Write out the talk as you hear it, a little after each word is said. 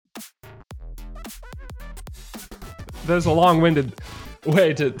there's a long-winded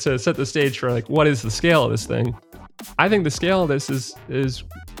way to set the stage for like what is the scale of this thing. I think the scale of this is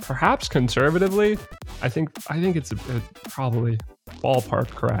perhaps conservatively. I think it's probably ballpark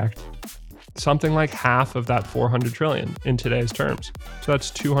correct. Something like half of that 400 trillion in today's terms. So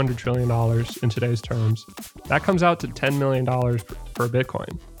that's $200 trillion in today's terms. That comes out to $10 million per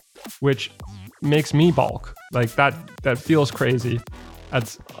Bitcoin, which makes me balk. Like that feels crazy.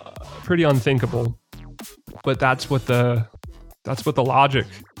 That's pretty unthinkable. But that's what the logic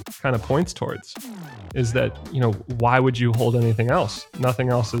kind of points towards, is that, why would you hold anything else? Nothing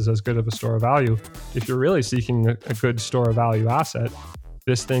else is as good of a store of value. If you're really seeking a good store of value asset,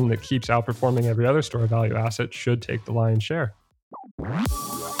 this thing that keeps outperforming every other store of value asset should take the lion's share.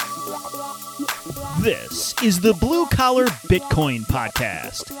 This is the Blue Collar Bitcoin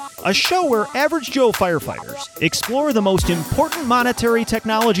Podcast, a show where average Joe firefighters explore the most important monetary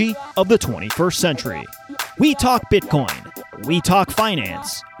technology of the 21st century. We talk Bitcoin, we talk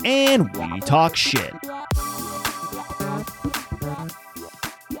finance, and we talk shit.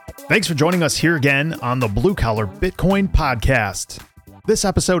 Thanks for joining us here again on the Blue Collar Bitcoin Podcast. This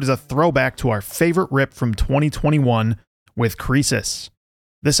episode is a throwback to our favorite rip from 2021 with Croesus.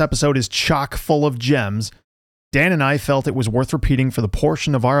 This episode is chock full of gems. Dan and I felt it was worth repeating for the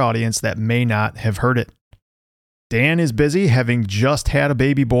portion of our audience that may not have heard it. Dan is busy having just had a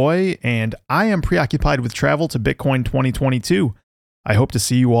baby boy, and I am preoccupied with travel to Bitcoin 2022. I hope to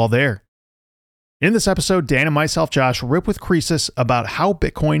see you all there. In this episode, Dan and myself, Josh, rip with Croesus about how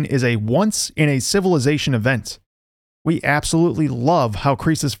Bitcoin is a once-in-a-civilization event. We absolutely love how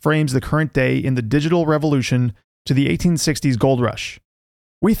Croesus frames the current day in the digital revolution to the 1860s gold rush.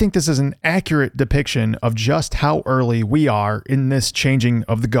 We think this is an accurate depiction of just how early we are in this changing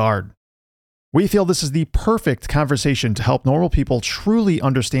of the guard. We feel this is the perfect conversation to help normal people truly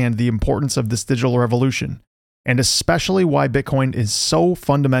understand the importance of this digital revolution, and especially why Bitcoin is so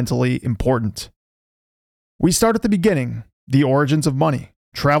fundamentally important. We start at the beginning, the origins of money,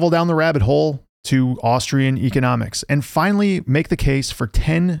 travel down the rabbit hole to Austrian economics, and finally make the case for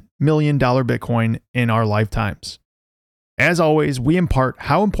 $10 million Bitcoin in our lifetimes. As always, we impart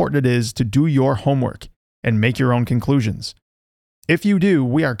how important it is to do your homework and make your own conclusions. If you do,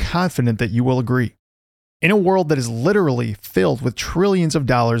 we are confident that you will agree. In a world that is literally filled with trillions of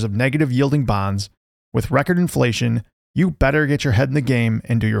dollars of negative yielding bonds, with record inflation, you better get your head in the game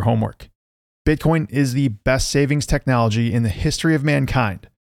and do your homework. Bitcoin is the best savings technology in the history of mankind.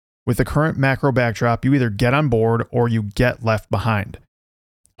 With the current macro backdrop, you either get on board or you get left behind.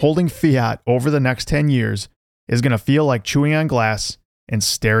 Holding fiat over the next 10 years is going to feel like chewing on glass and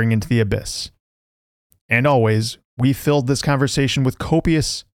staring into the abyss. And always, we filled this conversation with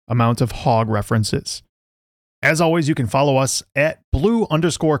copious amount of hog references. As always, you can follow us at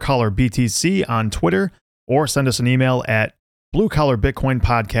blue_collar_BTC on Twitter, or send us an email at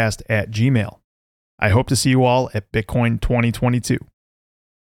bluecollarbitcoinpodcast@gmail.com. I hope to see you all at Bitcoin 2022.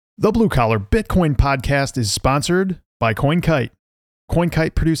 The Blue Collar Bitcoin Podcast is sponsored by CoinKite.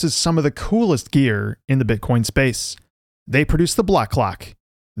 CoinKite produces some of the coolest gear in the Bitcoin space. They produce the Block Clock.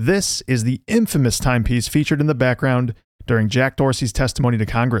 This is the infamous timepiece featured in the background during Jack Dorsey's testimony to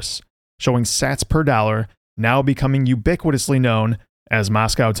Congress, showing sats per dollar, now becoming ubiquitously known as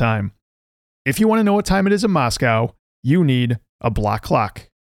Moscow time. If you want to know what time it is in Moscow, you need a Block Clock.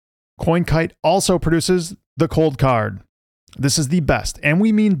 CoinKite also produces the Cold Card. This is the best, and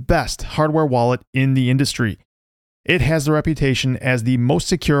we mean best, hardware wallet in the industry. It has the reputation as the most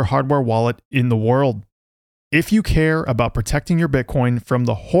secure hardware wallet in the world. If you care about protecting your Bitcoin from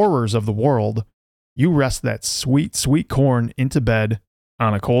the horrors of the world, you rest that sweet, sweet corn into bed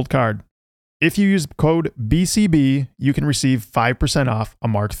on a Cold Card. If you use code BCB, you can receive 5% off a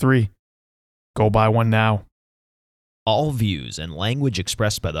Mark III. Go buy one now. All views and language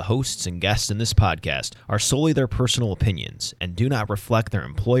expressed by the hosts and guests in this podcast are solely their personal opinions and do not reflect their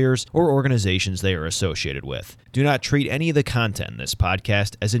employers or organizations they are associated with. Do not treat any of the content in this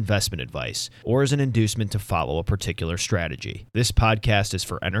podcast as investment advice or as an inducement to follow a particular strategy. This podcast is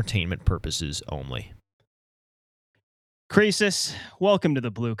for entertainment purposes only. Croesus, welcome to the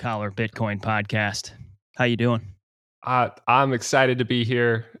Blue Collar Bitcoin Podcast. How you doing? I'm excited to be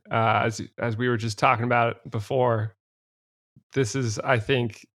here. As we were just talking about it before, this is, I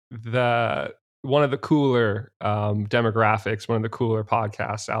think, one of the cooler demographics, one of the cooler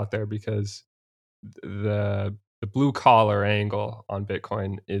podcasts out there, because the blue collar angle on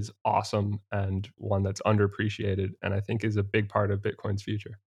Bitcoin is awesome and one that's underappreciated, and I think is a big part of Bitcoin's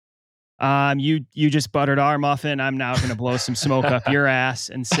future. You just buttered our muffin. I'm now going to blow some smoke up your ass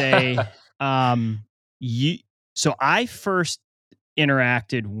and say, So I first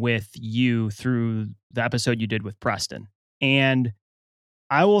interacted with you through the episode you did with Preston. And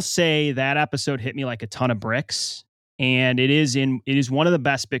I will say that episode hit me like a ton of bricks. And it is one of the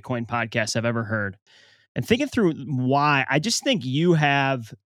best Bitcoin podcasts I've ever heard. And thinking through why, I just think you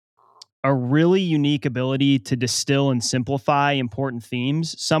have a really unique ability to distill and simplify important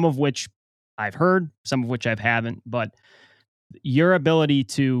themes, some of which I've heard, some of which I haven't, but your ability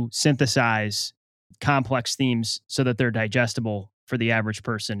to synthesize complex themes so that they're digestible for the average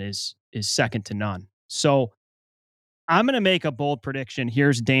person is second to none. So I'm going to make a bold prediction.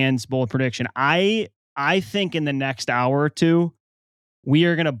 Here's Dan's bold prediction. I think in the next hour or two, we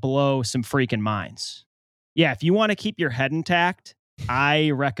are going to blow some freaking minds. Yeah, if you want to keep your head intact,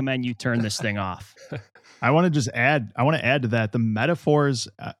 I recommend you turn this thing off. I want to add to that the metaphors.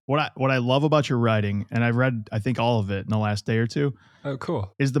 What I love about your writing, and I've read, I think, all of it in the last day or two. Oh,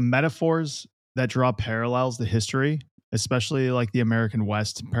 cool. Is the metaphors that draw parallels to history, especially like the American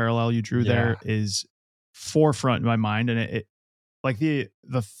West parallel you drew there, is forefront in my mind. And it like the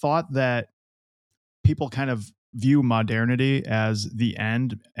thought that people kind of view modernity as the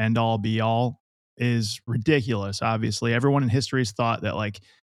end all be all is ridiculous. Obviously, everyone in history has thought that like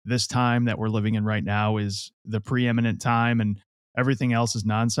this time that we're living in right now is the preeminent time and everything else is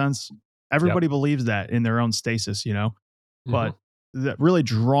nonsense. Everybody believes that in their own stasis, you know, but really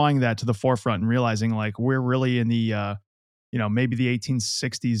drawing that to the forefront and realizing like we're really in the, maybe the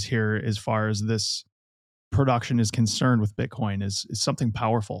 1860s here as far as this production is concerned with Bitcoin is something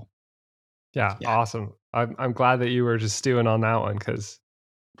powerful. Yeah. Awesome. I'm glad that you were just stewing on that one because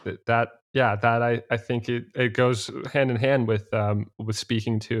I think it goes hand in hand with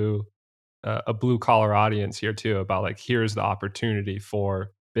speaking to a blue collar audience here too about like here's the opportunity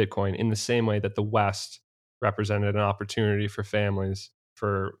for Bitcoin in the same way that the West represented an opportunity for families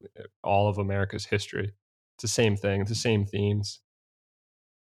for all of America's history. It's the same thing. It's the same themes.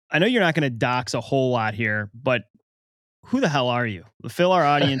 I know you're not going to dox a whole lot here, but who the hell are you? Fill our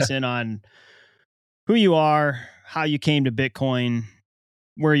audience in on who you are, how you came to Bitcoin,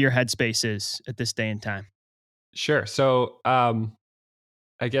 where your headspace is at this day and time. Sure. So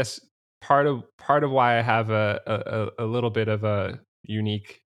I guess part of why I have a little bit of a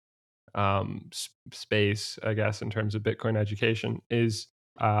unique space, I guess, in terms of Bitcoin education is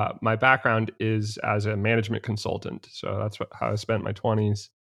my background is as a management consultant. So that's how I spent my 20s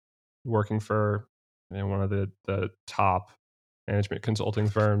working for one of the top management consulting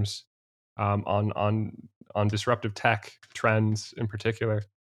firms on disruptive tech trends in particular.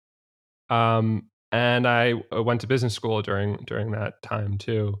 And I went to business school during that time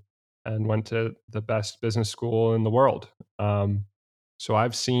too, and went to the best business school in the world. So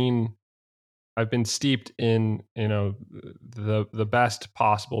I've been steeped in the best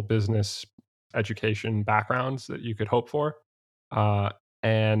possible business education backgrounds that you could hope for,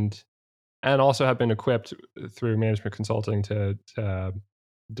 and also have been equipped through management consulting to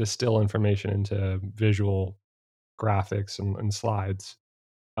distill information into visual graphics and slides.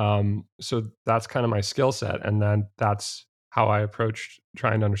 So that's kind of my skill set. And then that's how I approached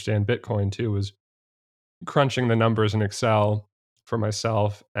trying to understand Bitcoin too, was crunching the numbers in Excel for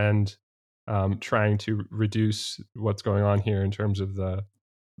myself and trying to reduce what's going on here in terms of the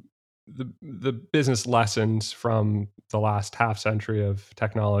business lessons from the last half century of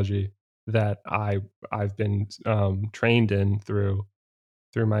technology that I've been trained in through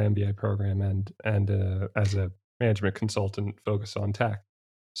my MBA program and as a management consultant focused on tech.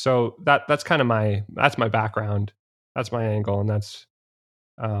 So that's kind of my background, that's my angle, and that's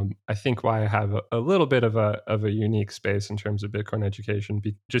I think why I have a little bit of a unique space in terms of Bitcoin education,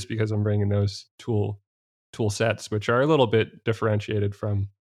 just because I'm bringing those tool sets, which are a little bit differentiated from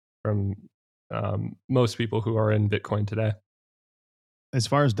most people who are in Bitcoin today. As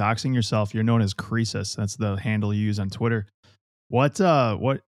far as doxing yourself, you're known as Croesus. That's the handle you use on Twitter. What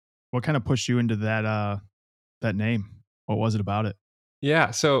kind of pushed you into that name? What was it about it?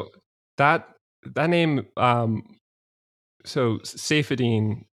 Yeah, so that name, so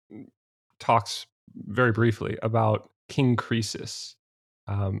Saifedean talks very briefly about King Croesus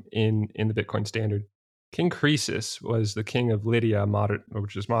in the Bitcoin Standard. King Croesus was the king of Lydia,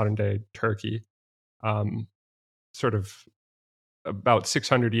 which is modern day Turkey, sort of about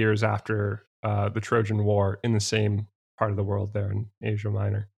 600 years after the Trojan War, in the same part of the world there in Asia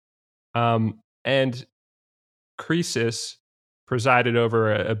Minor. And Croesus presided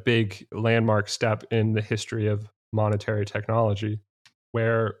over a big landmark step in the history of monetary technology,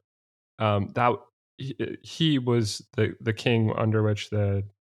 where he was the king under which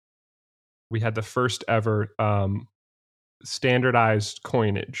we had the first ever standardized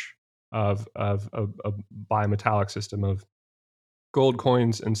coinage of a bimetallic system of gold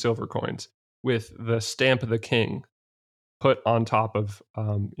coins and silver coins with the stamp of the king put on top of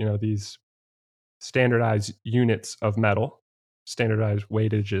these standardized units of metal, standardized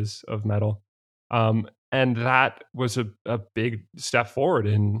weightages of metal. And that was a big step forward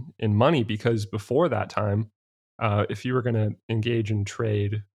in money, because before that time, if you were going to engage in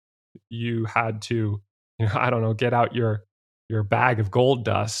trade, you had to, I don't know, get out your bag of gold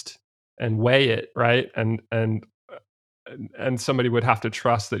dust and weigh it, right? And somebody would have to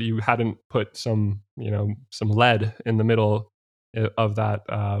trust that you hadn't put some lead in the middle of that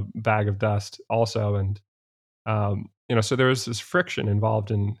bag of dust also. And so there was this friction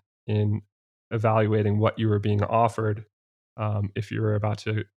involved in evaluating what you were being offered if you were about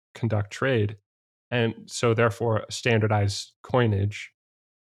to conduct trade. And so therefore standardized coinage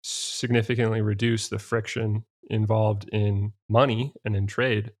significantly reduced the friction involved in money and in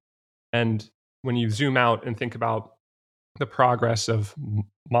trade. And when you zoom out and think about the progress of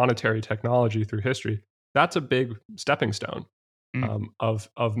monetary technology through history, that's a big stepping stone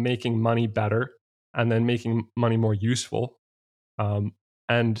of making money better and then making money more useful.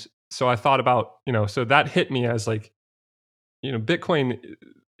 And so I thought about, so that hit me as like, Bitcoin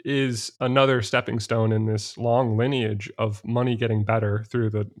is another stepping stone in this long lineage of money getting better through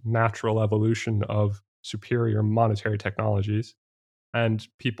the natural evolution of superior monetary technologies. And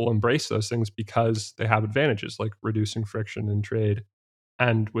people embrace those things because they have advantages like reducing friction in trade.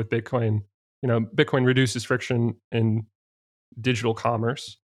 And with Bitcoin, Bitcoin reduces friction in digital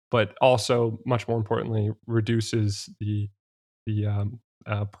commerce, but also much more importantly, reduces the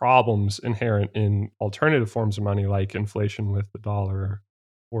problems inherent in alternative forms of money like inflation with the dollar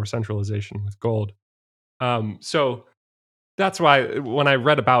or centralization with gold. So that's why when I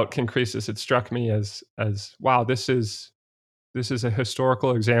read about King Croesus, it struck me as wow, this is a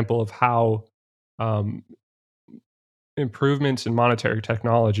historical example of how improvements in monetary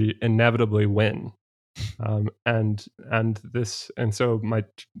technology inevitably win. And so my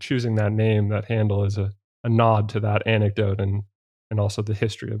choosing that name, that handle, is a nod to that anecdote and also the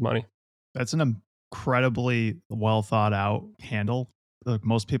history of money. That's an incredibly well thought out handle. Like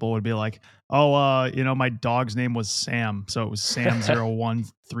most people would be like, "Oh, my dog's name was Sam, so it was Sam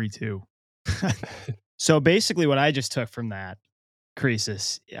 0132." So basically, what I just took from that,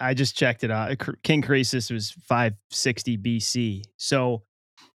 Croesus, I just checked it out. King Croesus was 560 BC. So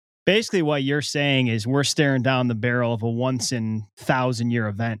basically, what you're saying is we're staring down the barrel of a once in 1,000-year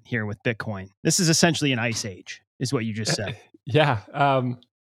event here with Bitcoin. This is essentially an ice age, is what you just said. Yeah.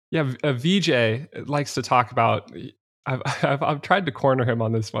 VJ likes to talk about. I've tried to corner him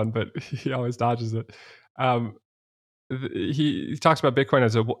on this one, but he always dodges it. He talks about Bitcoin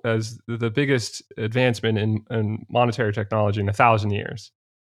as the biggest advancement in monetary technology in 1,000 years,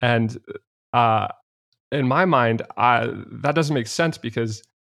 and in my mind, that doesn't make sense because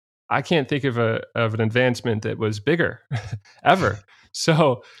I can't think of an advancement that was bigger ever.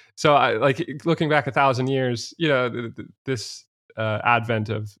 So I like looking back 1,000 years. This advent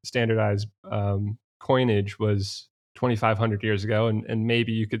of standardized coinage was 2,500 years ago, and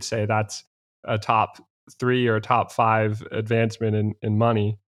maybe you could say that's a top 3 or a top 5 advancement in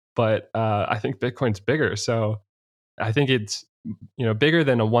money. But I think Bitcoin's bigger. So I think it's bigger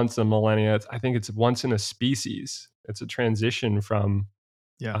than a once in a millennia. I think it's once in a species. It's a transition from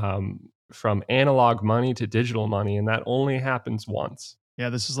analog money to digital money, and that only happens once. Yeah,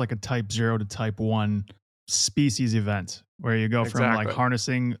 this is like a type 0 to type 1 species event where you go from like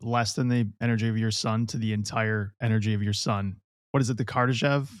harnessing less than the energy of your sun to the entire energy of your sun. What is it, the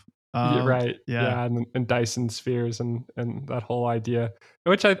Kardashev? Right. Yeah. And Dyson spheres and that whole idea,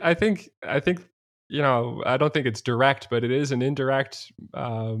 which I think, I don't think it's direct, but it is an indirect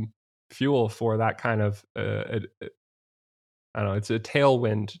fuel for that kind of, I don't know, it's a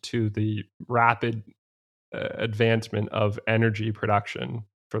tailwind to the rapid advancement of energy production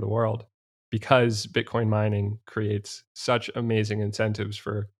for the world, because Bitcoin mining creates such amazing incentives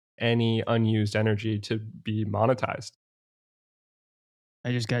for any unused energy to be monetized.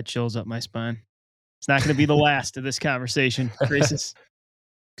 I just got chills up my spine. It's not going to be the last of this conversation, Croesus.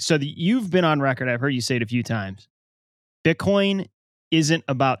 So you've been on record, I've heard you say it a few times. Bitcoin isn't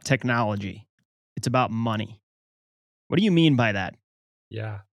about technology. It's about money. What do you mean by that?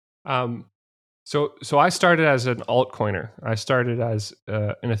 Yeah. So I started as an altcoiner. I started as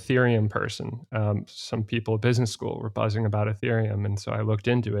an Ethereum person. Some people at business school were buzzing about Ethereum, and so I looked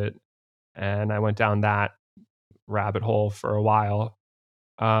into it, and I went down that rabbit hole for a while.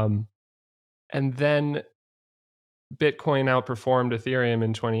 And then Bitcoin outperformed Ethereum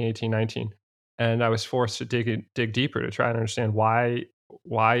in 2018-19, and I was forced to dig deeper to try and understand why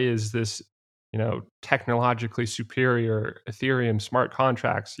is this technologically superior Ethereum smart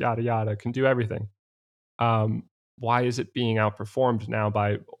contracts, yada yada, can do everything. Why is it being outperformed now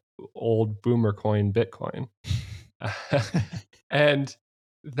by old boomer coin Bitcoin? And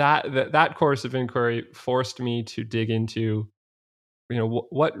that course of inquiry forced me to dig into,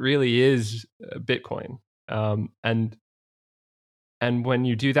 what really is Bitcoin, and when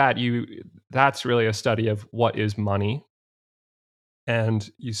you do that, that's really a study of what is money, and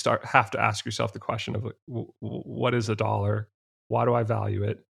you have to ask yourself the question of what is a dollar? Why do I value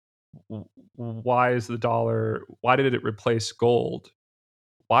it? Why is the dollar? Why did it replace gold?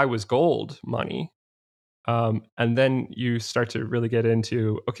 Why was gold money? And then you start to really get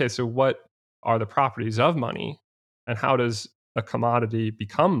into, okay, so what are the properties of money, and how does a commodity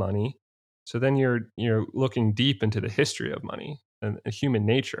become money? So then you're looking deep into the history of money and the human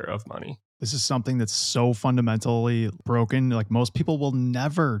nature of money. This is something that's so fundamentally broken. Like most people will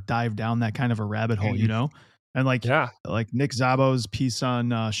never dive down that kind of a rabbit hole, And like Yeah. Nick Szabo's piece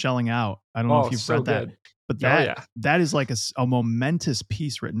on shelling out. I don't know if you've so read that, good. but Oh, yeah. that is like a momentous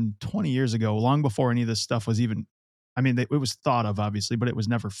piece written 20 years ago, long before any of this stuff was even. I mean, it was thought of, obviously, but it was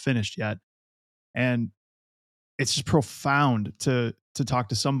never finished yet. And it's just profound to talk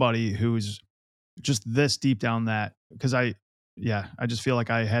to somebody who's just this deep down that, because I just feel like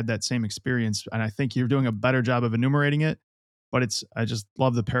I had that same experience, and I think you're doing a better job of enumerating it, but I just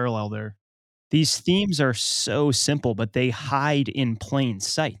love the parallel there. These themes are so simple, but they hide in plain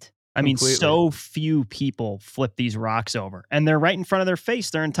sight. I mean, Completely. so few people flip these rocks over, and they're right in front of their face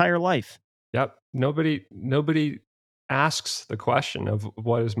their entire life. Yep. Nobody asks the question of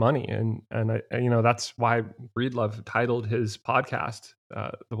what is money, and that's why Breedlove titled his podcast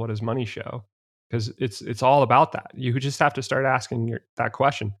the What Is Money Show, because it's all about that. You just have to start asking that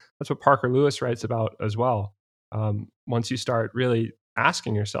question. That's what Parker Lewis writes about as well. Once you start really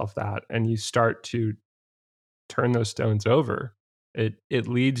asking yourself that, and you start to turn those stones over, it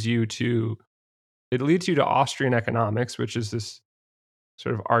leads you to Austrian economics, which is this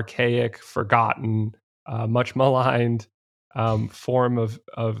sort of archaic, forgotten, much maligned form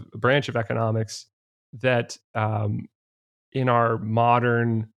of branch of economics that in our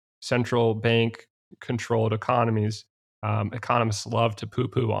modern central bank controlled economies, economists love to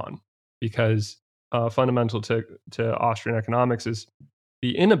poo-poo on, because fundamental to Austrian economics is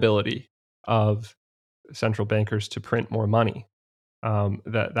the inability of central bankers to print more money.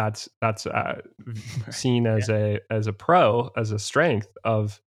 That's seen as as a strength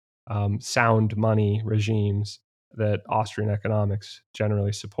of sound money regimes that Austrian economics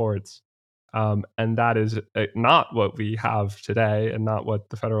generally supports, and that is not what we have today, and not what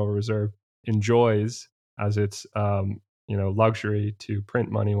the Federal Reserve enjoys as its luxury to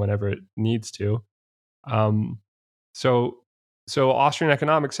print money whenever it needs to. So Austrian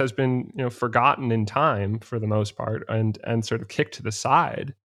economics has been forgotten in time for the most part, and sort of kicked to the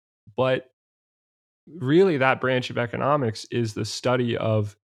side. But really, that branch of economics is the study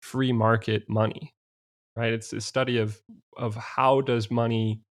of free market money, right? It's the study of how does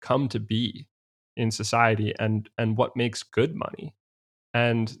money come to be in society, and what makes good money.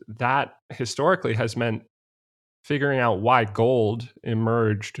 And that historically has meant figuring out why gold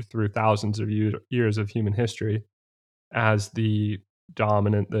emerged through thousands of years of human history as the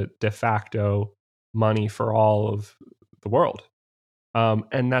dominant, the de facto money for all of the world.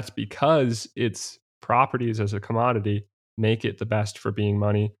 And that's because its properties as a commodity make it the best for being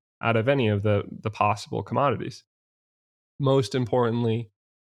money out of any of the possible commodities. Most importantly,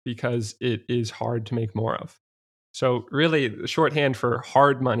 because it is hard to make more of. So really, the shorthand for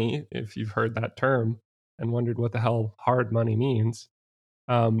hard money, if you've heard that term and wondered what the hell hard money means,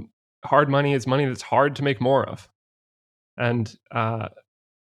 hard money is money that's hard to make more of. And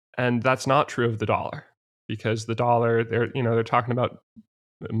that's not true of the dollar, because the dollar, they're talking about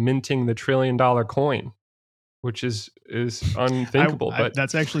minting the $1 trillion coin, which is unthinkable. But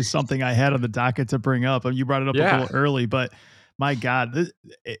that's actually something I had on the docket to bring up. You brought it up a little early, but my God,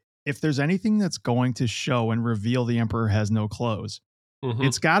 if there's anything that's going to show and reveal the emperor has no clothes,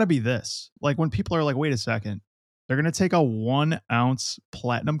 it's got to be this. Like when people are like, wait a second, they're going to take a 1 ounce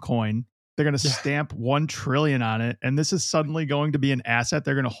platinum coin, they're going to stamp 1 trillion on it, and this is suddenly going to be an asset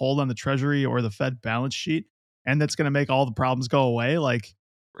they're going to hold on the Treasury or the Fed balance sheet, and that's going to make all the problems go away. Like,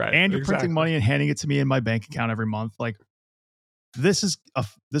 right, and you're printing money and handing it to me in my bank account every month. Like, this is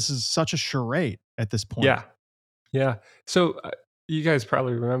such a charade at this point. Yeah. So you guys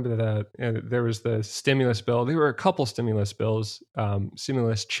probably remember that there was the stimulus bill. There were a couple stimulus bills,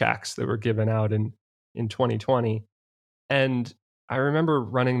 stimulus checks that were given out in 2020, and I remember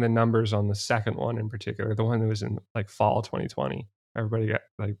running the numbers on the second one in particular, the one that was in like fall 2020. Everybody got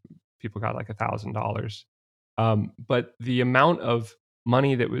like people got like $1,000. But the amount of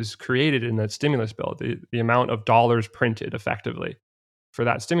money that was created in that stimulus bill, the amount of dollars printed effectively for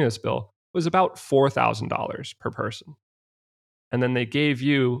that stimulus bill was about $4,000 per person. And then they gave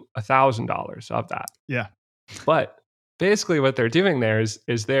you $1,000 of that. Yeah. But basically what they're doing there is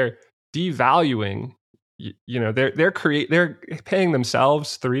they're devaluing, they're paying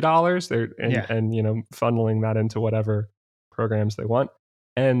themselves $3 and funneling that into whatever programs they want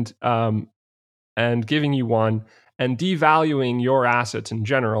and giving you one and devaluing your assets in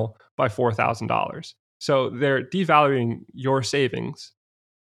general by $4,000. So they're devaluing your savings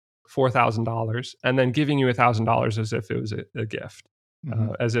 $4,000 and then giving you $1,000 as if it was a gift,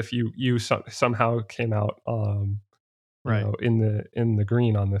 as if you somehow came out right in the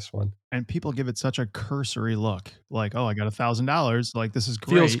green on this one. And people give it such a cursory look, like, oh, I got $1,000, like this is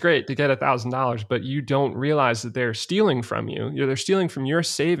great. Feels great to get $1,000, but you don't realize that they're stealing from you. They're stealing from your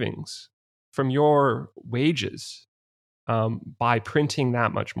savings, from your wages, by printing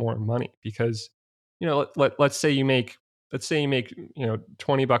that much more money. Because let's say you make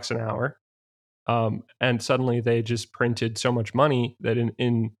 $20 an hour, and suddenly they just printed so much money that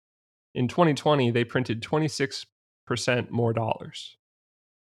in 2020 they printed 26% more dollars.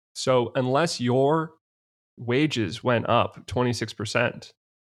 So unless your wages went up 26%,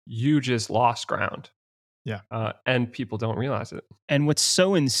 you just lost ground. Yeah. And people don't realize it. And what's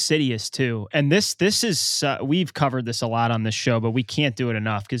so insidious too, and this is we've covered this a lot on this show, but we can't do it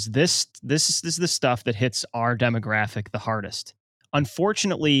enough because this is the stuff that hits our demographic the hardest.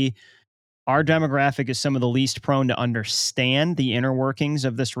 Unfortunately, our demographic is some of the least prone to understand the inner workings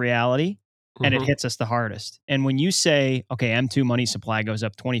of this reality, and it hits us the hardest. And when you say, okay, M2 money supply goes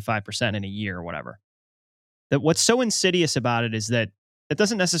up 25% in a year or whatever, that what's so insidious about it is that it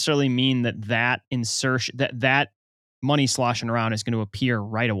doesn't necessarily mean that insertion, that money sloshing around is going to appear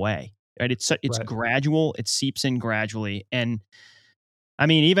right away. Right? It's right. Gradual. It seeps in gradually. And I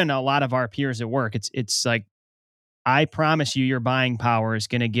mean, even a lot of our peers at work, it's like, I promise you, your buying power is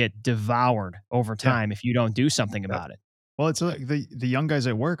going to get devoured over time if you don't do something about it. Well, it's like the young guys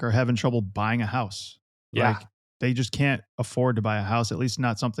at work are having trouble buying a house. Yeah. Like they just can't afford to buy a house, at least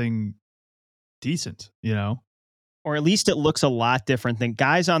not something decent, Or at least it looks a lot different than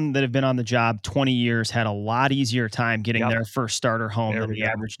guys that have been on the job 20 years had a lot easier time getting their first starter home than the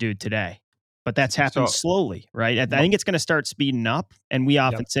average dude today. But that's happened slowly, right? I think it's going to start speeding up. And we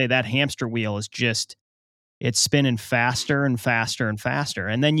often say that hamster wheel is just, it's spinning faster and faster and faster.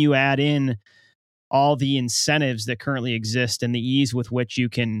 And then you add in all the incentives that currently exist and the ease with which you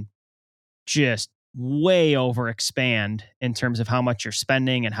can just way over expand in terms of how much you're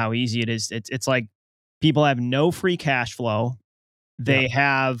spending and how easy it is. It's like people have no free cash flow. They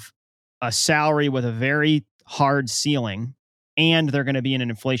have a salary with a very hard ceiling, and they're going to be in an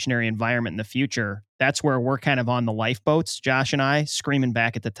inflationary environment in the future. That's where we're kind of on the lifeboats, Josh and I, screaming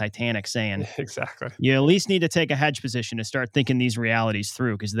back at the Titanic saying, exactly, you at least need to take a hedge position to start thinking these realities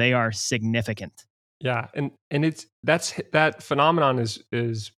through because they are significant. Yeah. And that phenomenon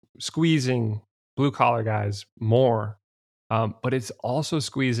is squeezing blue collar guys more. But it's also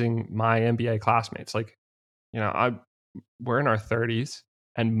squeezing my MBA classmates. Like, we're in our 30s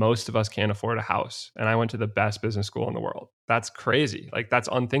and most of us can't afford a house. And I went to the best business school in the world. That's crazy. Like that's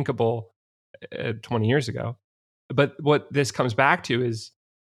unthinkable 20 years ago. But what this comes back to is,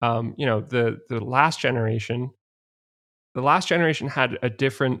 the last generation had a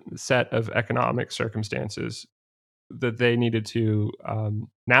different set of economic circumstances that they needed to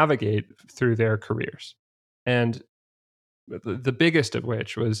navigate through their careers. And the biggest of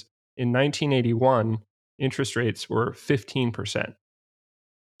which was in 1981, interest rates were 15%.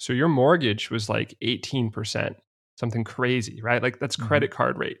 So your mortgage was like 18%, something crazy, right? Like that's credit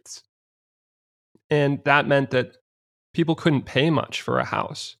card rates. And that meant that people couldn't pay much for a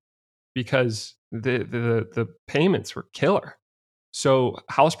house because the payments were killer. So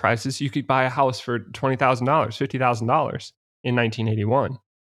house prices, you could buy a house for $20,000, $50,000 in 1981.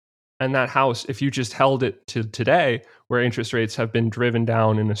 And that house, if you just held it to today, where interest rates have been driven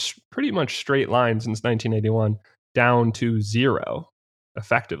down in a pretty much straight line since 1981, down to zero,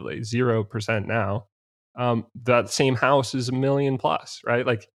 effectively 0% now, that same house is $1 million plus, right?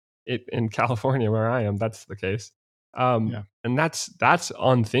 Like in California, where I am, that's the case. And that's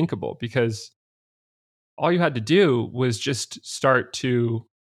unthinkable because all you had to do was just start to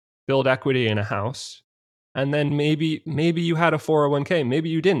build equity in a house. And then maybe you had a 401k, maybe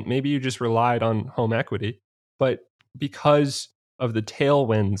you didn't, maybe you just relied on home equity. But because of the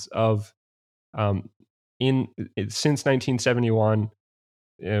tailwinds of since 1971,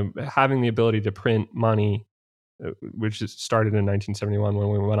 having the ability to print money which started in 1971 when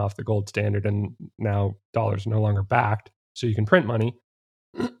we went off the gold standard, and now dollars are no longer backed, so you can print money.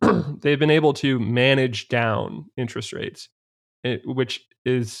 They've been able to manage down interest rates, which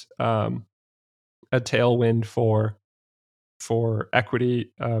is a tailwind for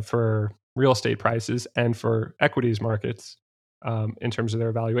equity, for real estate prices, and for equities markets in terms of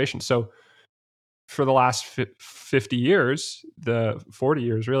their valuation. So for the last 50 years, the 40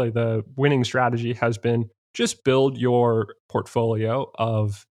 years really, the winning strategy has been just build your portfolio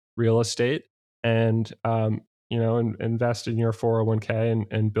of real estate and invest in your 401k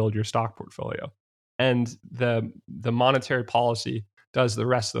and build your stock portfolio. And the monetary policy does the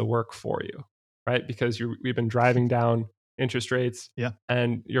rest of the work for you, right? Because we've been driving down interest rates,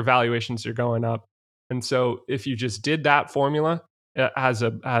 and your valuations are going up. And so if you just did that formula as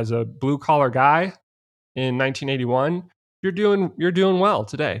a blue collar guy in 1981, you're doing well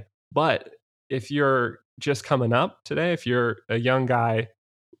today. But if you're just coming up today, if you're a young guy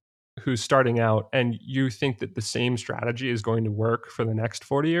who's starting out and you think that the same strategy is going to work for the next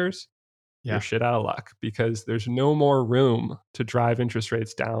 40 years, you're shit out of luck, because there's no more room to drive interest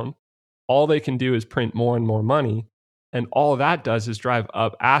rates down. All they can do is print more and more money, and all that does is drive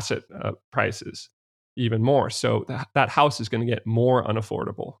up asset prices even more. So that house is going to get more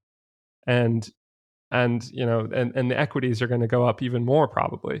unaffordable, and the equities are going to go up even more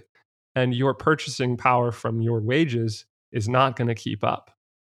probably, and your purchasing power from your wages is not going to keep up.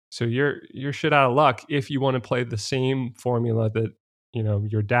 So you're shit out of luck if you want to play the same formula that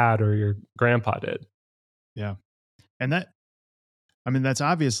your dad or your grandpa did. Yeah, and that's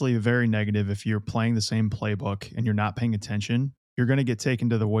obviously very negative. If you're playing the same playbook and you're not paying attention, you're going to get taken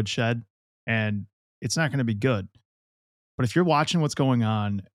to the woodshed, and it's not going to be good. But if you're watching what's going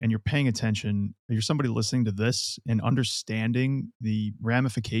on and you're paying attention, you're somebody listening to this and understanding the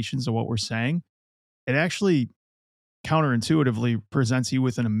ramifications of what we're saying, it actually counterintuitively presents you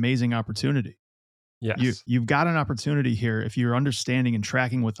with an amazing opportunity. Yes. You've got an opportunity here, if you're understanding and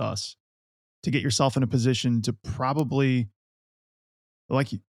tracking with us, to get yourself in a position to probably,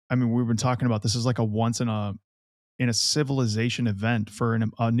 we've been talking about this is like a once in a civilization event for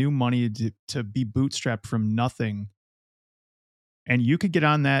a new money to be bootstrapped from nothing. And you could get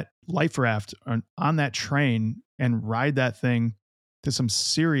on that life raft, on that train, and ride that thing to some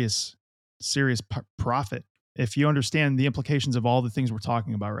serious profit if you understand the implications of all the things we're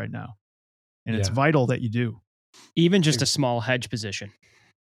talking about right now. And it's vital that you do. Even just a small hedge position.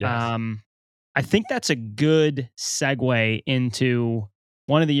 Yes. I think that's a good segue into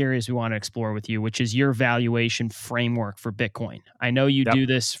one of the areas we want to explore with you, which is your valuation framework for Bitcoin. I know you do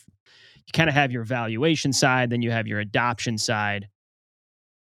this. You kind of have your valuation side, then you have your adoption side.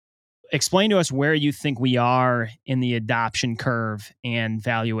 Explain to us where you think we are in the adoption curve and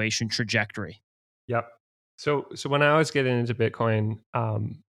valuation trajectory. Yep. So when I was getting into Bitcoin,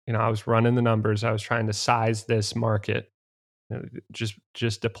 I was running the numbers. I was trying to size this market,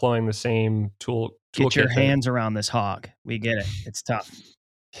 just deploying the same tool. Get your hands around this hog. We get it. It's tough.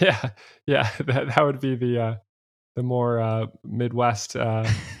 Yeah. That would be the more Midwest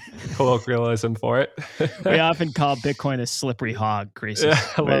colloquialism for it. We often call Bitcoin a slippery hog, Croesus. Yeah,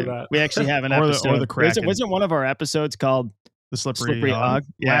 I love that. We actually have an episode. Or the Kraken. Wasn't one of our episodes called the slippery hog?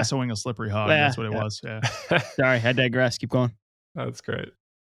 Yeah. Lassoing a slippery hog. Yeah. That's what it was. Yeah. Sorry, I digress. Keep going. That's great.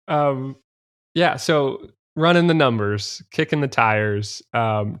 So running the numbers, kicking the tires,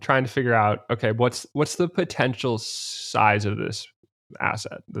 trying to figure out, okay, what's the potential size of this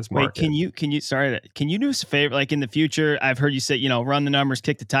asset, this market? Wait, can you do us a favor? Like in the future, I've heard you say, run the numbers,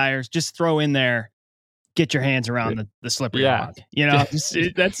 kick the tires, just throw in there, get your hands around the slippery hog.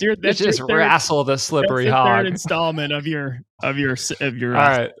 That's your wrestle the slippery hog. Third installment of your. All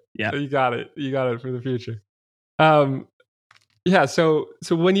right. Yeah. You got it for the future. So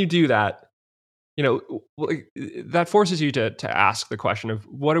when you do that, that forces you to ask the question of,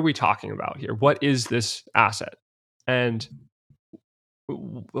 what are we talking about here? What is this asset? And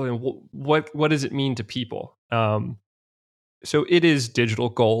what does it mean to people? So it is digital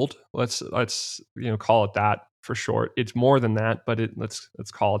gold. Let's call it that for short. It's more than that, but let's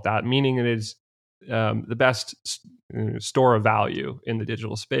call it that. Meaning it is the best store of value in the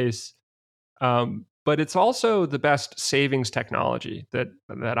digital space. But it's also the best savings technology that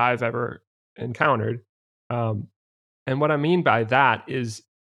I've ever encountered. And what I mean by that is,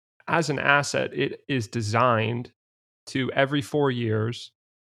 as an asset, it is designed to every 4 years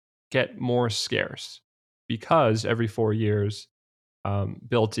get more scarce, because every 4 years,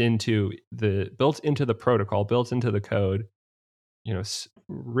 built into the protocol, built into the code,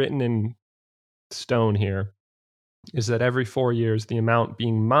 written in stone here, is that every 4 years the amount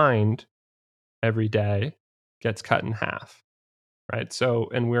being mined every day gets cut in half, right? So,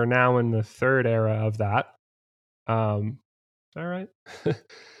 and we're now in the third era of that. All right. We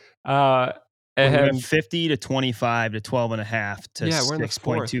And went 50 to 25 to 12.5 to Yeah, we're in the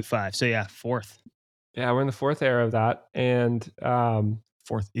fourth. 6.25. So yeah, fourth. Yeah, we're in the fourth era of that. And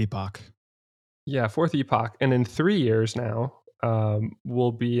Fourth epoch. yeah, fourth epoch. And in 3 years now,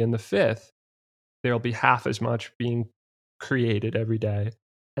 we'll be in the fifth. There'll be half as much being created every day.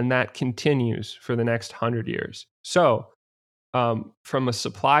 And that continues for the next 100 years. So from a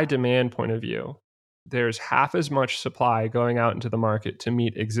supply demand point of view, there's half as much supply going out into the market to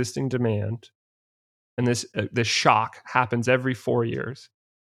meet existing demand. And this shock happens every 4 years,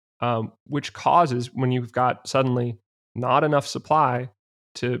 which causes, when you've got suddenly not enough supply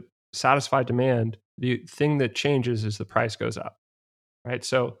to satisfy demand, the thing that changes is the price goes up, right?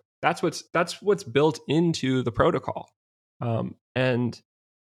 So that's what's built into the protocol, and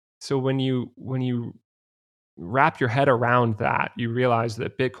so when you wrap your head around that, you realize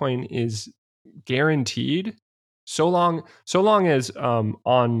that Bitcoin is guaranteed so long as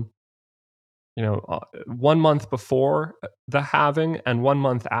on 1 month before the halving and 1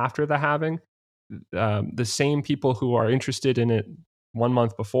 month after the halving, the same people who are interested in it 1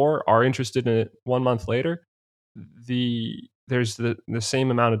 month before are interested in it 1 month later. There's the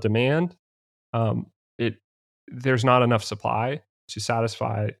same amount of demand. There's not enough supply to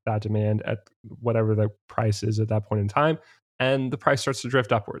satisfy that demand at whatever the price is at that point in time, and the price starts to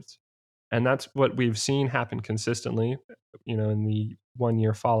drift upwards. And that's what we've seen happen consistently, in the 1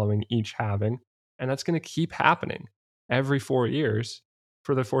 year following each halving. And that's going to keep happening every 4 years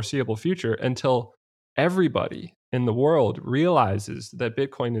for the foreseeable future until everybody in the world realizes that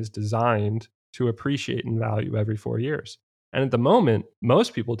Bitcoin is designed to appreciate in value every 4 years. And at the moment,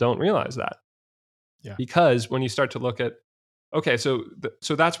 most people don't realize that. Yeah. Because when you start to look at, okay, so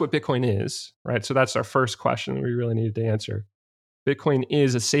that's what Bitcoin is, right? So that's our first question that we really needed to answer. Bitcoin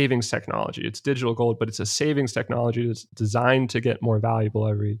is a savings technology. It's digital gold, but it's a savings technology that's designed to get more valuable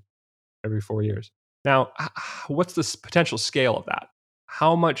every 4 years. Now, what's the potential scale of that?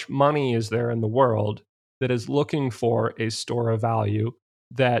 How much money is there in the world that is looking for a store of value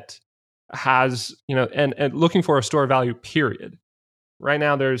that has, and looking for a store of value, period? Right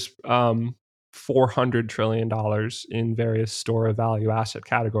now, there's $400 trillion in various store of value asset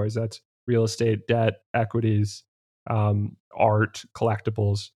categories. That's real estate, debt, equities, art,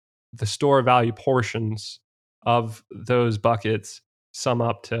 collectibles. The store of value portions of those buckets sum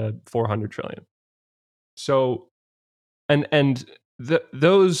up to 400 trillion. So, and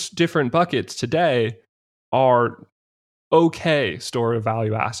those different buckets today are okay store of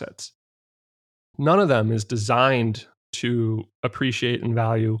value assets. None of them is designed to appreciate in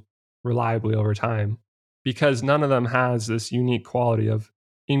value reliably over time, because none of them has this unique quality of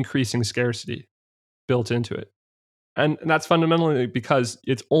increasing scarcity built into it. And that's fundamentally because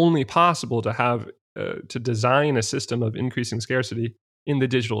it's only possible to have to design a system of increasing scarcity in the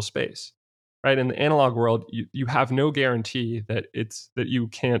digital space, right? In the analog world, you have no guarantee that you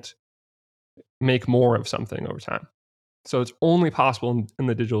can't make more of something over time. So it's only possible in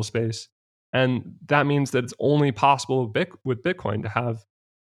the digital space, and that means that it's only possible with Bitcoin to have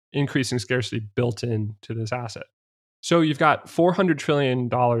increasing scarcity built into this asset. So you've got $400 trillion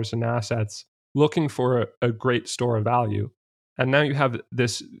in assets looking for a great store of value. And now you have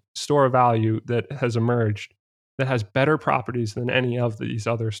this store of value that has emerged that has better properties than any of these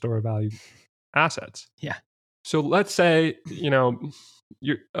other store of value assets. Yeah. So let's say,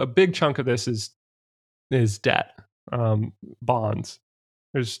 a big chunk of this is debt, bonds.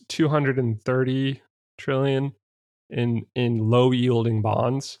 There's 230 trillion in low yielding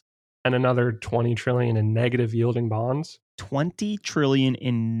bonds and another 20 trillion in negative yielding bonds. 20 trillion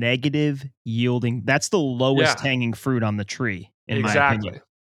in negative yielding. That's the lowest hanging fruit on the tree, in my opinion.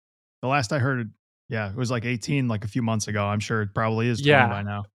 The last I heard, it was like 18 like a few months ago. I'm sure it probably is 20 by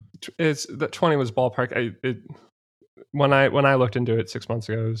now. It's the 20 was ballpark. When I looked into it 6 months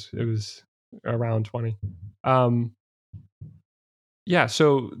ago, it was around 20.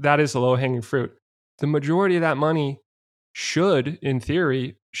 So that is the low hanging fruit. The majority of that money should, in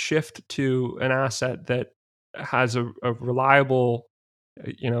theory, shift to an asset that has a reliable,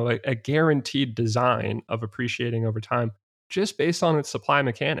 a guaranteed design of appreciating over time, just based on its supply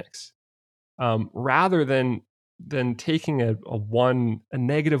mechanics, rather than taking a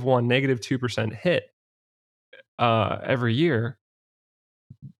negative 2% hit every year,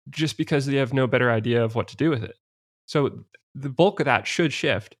 just because they have no better idea of what to do with it. So the bulk of that should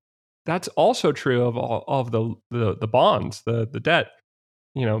shift. That's also true of all of the bonds, the debt.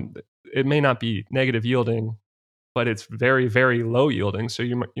 It may not be negative yielding, but it's very, very low yielding. So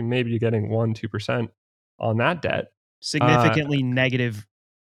you maybe you're getting 1-2% on that debt. Significantly negative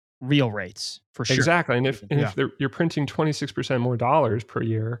real rates for sure. Exactly. And if you're printing 26% more dollars per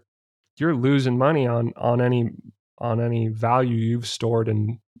year, you're losing money on any value you've stored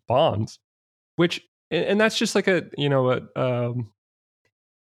in bonds, which, and that's just like a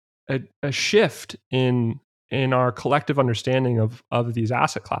shift in our collective understanding of these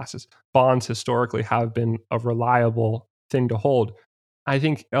asset classes. Bonds historically have been a reliable thing to hold. I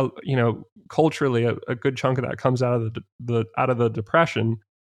think culturally a good chunk of that comes out of the Depression,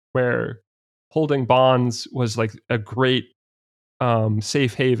 where holding bonds was like a great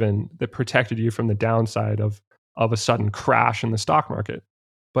safe haven that protected you from the downside of a sudden crash in the stock market.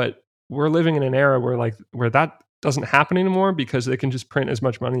 But we're living in an era where that doesn't happen anymore, because they can just print as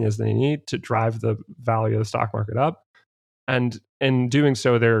much money as they need to drive the value of the stock market up, and in doing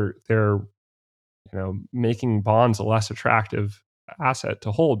so, they're making bonds a less attractive asset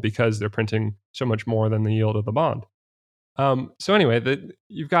to hold because they're printing so much more than the yield of the bond. So anyway,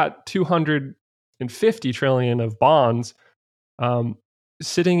 you've got 250 trillion of bonds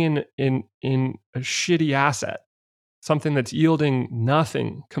sitting in a shitty asset, something that's yielding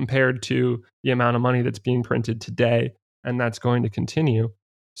nothing compared to the amount of money that's being printed today, and that's going to continue.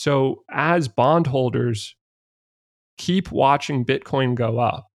 So as bondholders keep watching Bitcoin go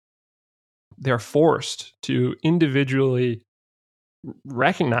up, they're forced to individually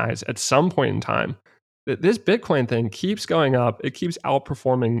recognize at some point in time that this Bitcoin thing keeps going up. It keeps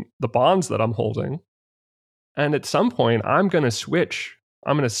outperforming the bonds that I'm holding. And at some point, I'm going to switch.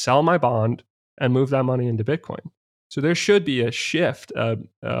 I'm going to sell my bond and move that money into Bitcoin. So there should be a shift, an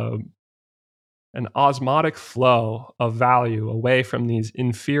osmotic flow of value away from these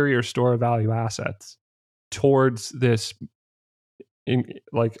inferior store of value assets towards this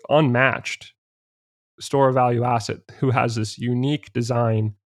unmatched store of value asset who has this unique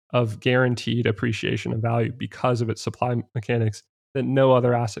design of guaranteed appreciation of value because of its supply mechanics that no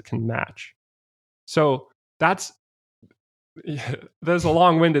other asset can match. So there's a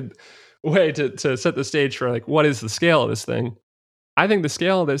long-winded way to set the stage for what is the scale of this thing. I think the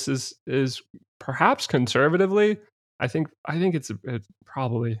scale of this is perhaps conservatively, I think it's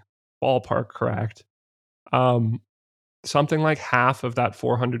probably ballpark correct. Something like half of that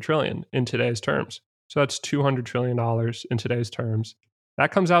 400 trillion in today's terms. So that's $200 trillion in today's terms.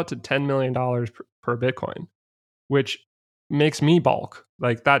 That comes out to $10 million per Bitcoin, which makes me balk.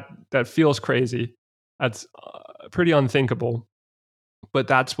 That feels crazy. That's pretty unthinkable. But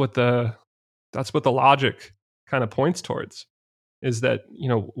that's what the logic kind of points towards, is that,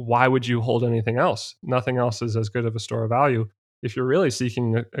 why would you hold anything else? Nothing else is as good of a store of value. If you're really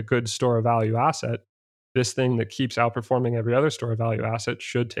seeking a good store of value asset, this thing that keeps outperforming every other store of value asset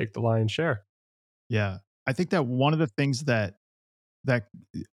should take the lion's share. Yeah. I think that one of the things that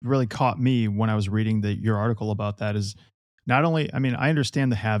really caught me when I was reading your article about that is not only, I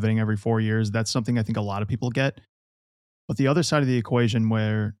understand the halving every 4 years. That's something I think a lot of people get. But the other side of the equation,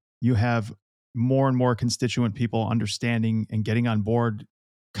 where you have more and more constituent people understanding and getting on board,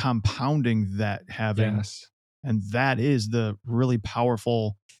 compounding that halving. Yes. And that is the really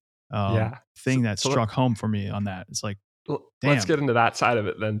powerful thing that struck home for me on that. It's like, damn. Let's get into that side of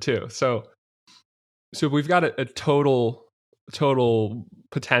it then too. So we've got a total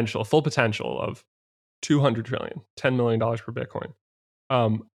potential, full potential of 200 trillion, $10 million per Bitcoin.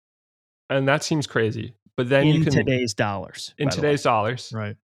 And that seems crazy. But then in today's dollars.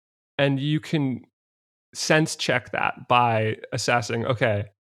 Right. And you can sense check that by assessing, okay,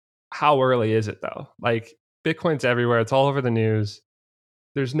 how early is it though? Bitcoin's everywhere. It's all over the news.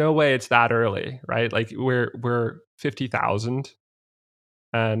 There's no way it's that early, right? We're 50,000,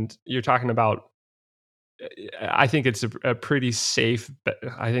 and you're talking about, I think it's a pretty safe,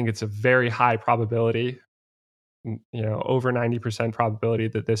 I think it's a very high probability, over 90% probability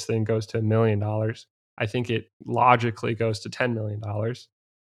that this thing goes to $1 million. I think it logically goes to $10 million.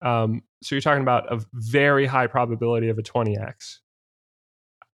 So you're talking about a very high probability of a 20x.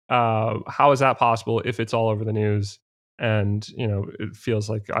 How is that possible if it's all over the news and it feels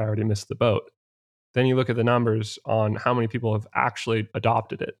like I already missed the boat? Then you look at the numbers on how many people have actually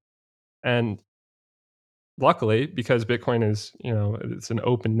adopted it. And luckily, because Bitcoin is, it's an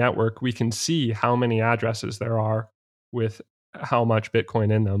open network, we can see how many addresses there are with how much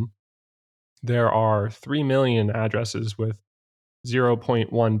Bitcoin in them. There are 3 million addresses with 0.1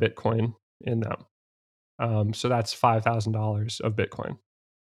 Bitcoin in them. So that's $5,000 of Bitcoin.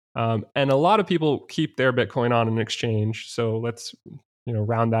 And a lot of people keep their Bitcoin on an exchange. So let's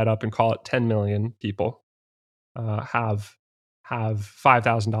round that up and call it 10 million people have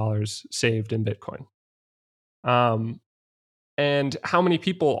 $5,000 saved in Bitcoin. And how many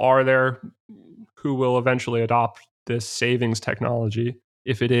people are there who will eventually adopt this savings technology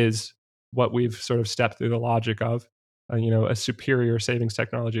if it is what we've sort of stepped through the logic of, a superior savings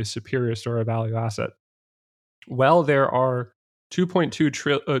technology, a superior store of value asset. Well, there are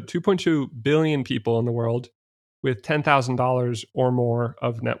 2.2 billion people in the world with $10,000 or more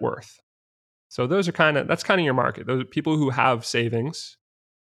of net worth. So that's kind of your market. Those people who have savings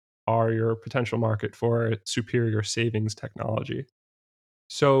are your potential market for superior savings technology.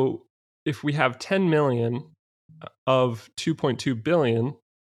 So if we have 10 million of 2.2 billion,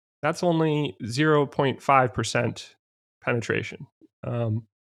 that's only 0.5% penetration.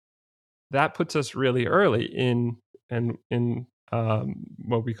 That puts us really early in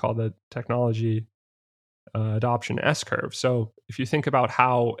what we call the technology adoption S-curve. So if you think about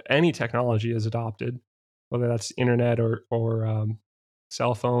how any technology is adopted, whether that's internet or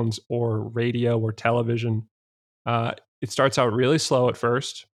cell phones or radio or television, it starts out really slow at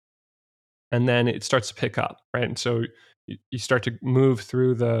first, and then it starts to pick up, right? And so you start to move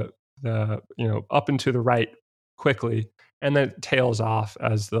through the up and to the right quickly, and then it tails off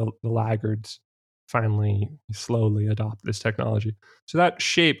as the laggards finally slowly adopt this technology. So that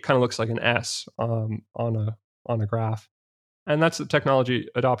shape kind of looks like an S on a graph, and that's the technology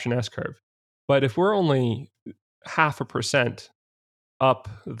adoption S curve. But if we're only 0.5% up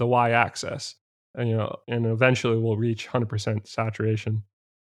the y-axis, and eventually we'll reach 100% saturation,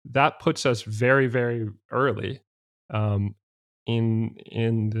 that puts us very, very early in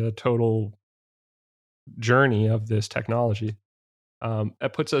the total journey of this technology.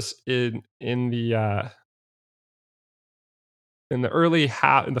 It puts us in the in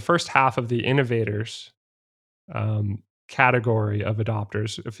the first half of the innovators category of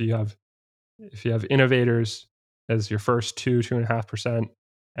adopters. If you have innovators as your first 2.5%,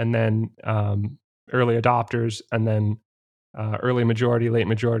 and then early adopters, and then early majority, late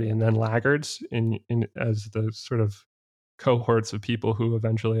majority, and then laggards in as the sort of cohorts of people who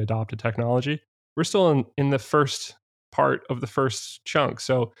eventually adopted technology. We're still in the first part of the first chunk.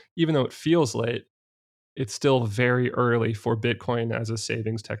 So even though it feels late, it's still very early for Bitcoin as a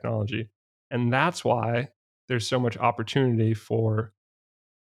savings technology. And that's why there's so much opportunity for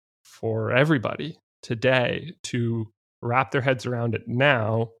everybody today to wrap their heads around it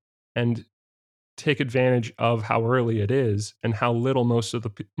now and take advantage of how early it is and how little most of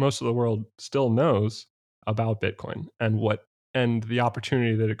the world still knows about Bitcoin and the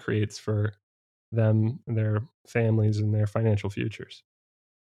opportunity that it creates for them, their families, and their financial futures.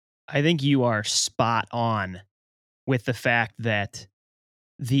 I think you are spot on with the fact that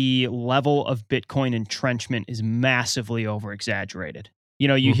the level of Bitcoin entrenchment is massively over exaggerated.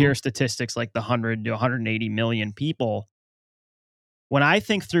 You hear statistics like the 100 to 180 million people. When I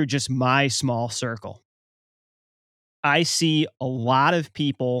think through just my small circle, I see a lot of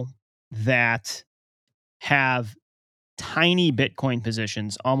people that have tiny Bitcoin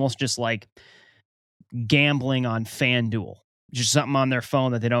positions, almost just like gambling on FanDuel, just something on their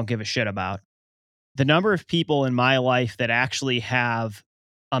phone that they don't give a shit about. The number of people in my life that actually have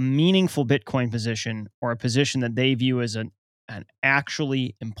a meaningful Bitcoin position, or a position that they view as an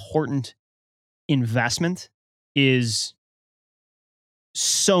actually important investment, is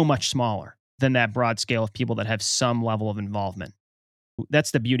so much smaller than that broad scale of people that have some level of involvement.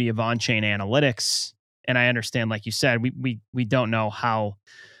 That's the beauty of on-chain analytics. And I understand, like you said, we don't know how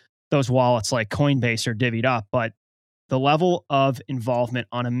those wallets like Coinbase are divvied up, but the level of involvement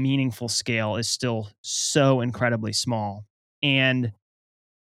on a meaningful scale is still so incredibly small. And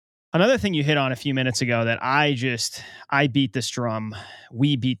another thing you hit on a few minutes ago that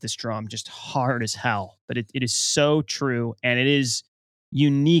we beat this drum just hard as hell, but it is so true, and it is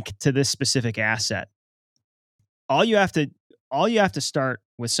unique to this specific asset. All you have to start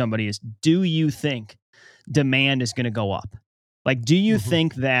with somebody is, do you think demand is going to go up? Like, do you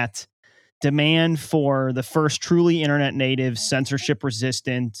think that demand for the first truly internet native, censorship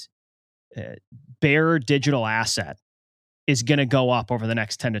resistant, bare digital asset is going to go up over the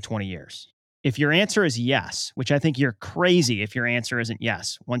next 10 to 20 years? If your answer is yes, which I think you're crazy if your answer isn't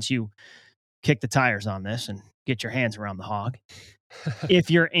yes, once you kick the tires on this and get your hands around the hog. If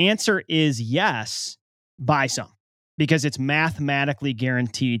your answer is yes, buy some, because it's mathematically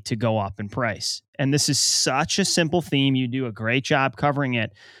guaranteed to go up in price. And this is such a simple theme. You do a great job covering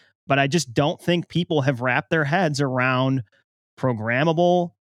it, but I just don't think people have wrapped their heads around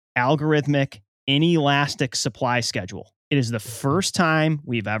programmable, algorithmic, inelastic supply schedule. It is the first time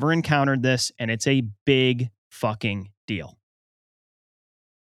we've ever encountered this, and it's a big fucking deal.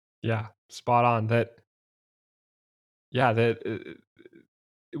 Yeah, spot on.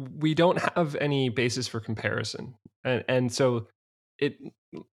 We don't have any basis for comparison, and so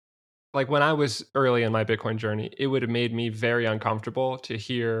like when I was early in my Bitcoin journey, it would have made me very uncomfortable to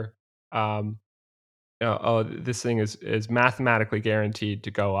hear, oh, this thing is mathematically guaranteed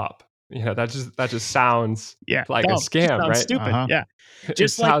to go up. That just sounds Yeah, like a dumb. Just scam, sounds right? stupid. Uh-huh. Yeah, It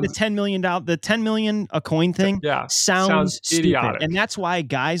just like the sounds, $10 million a coin thing yeah, sounds sounds stupid, idiotic. and that's why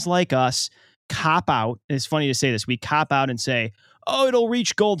guys like us cop out. It's funny to say this. We cop out and say, "Oh, it'll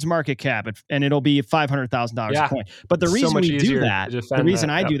reach gold's market cap, and it'll be $500,000 a Yeah, coin." But the it's so reason much we do easier that, to the defend reason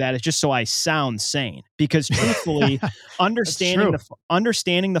that. I Yep. do that is just so I sound sane. Because truthfully, understanding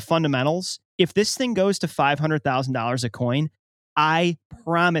the fundamentals, if this thing goes to $500,000 a coin, I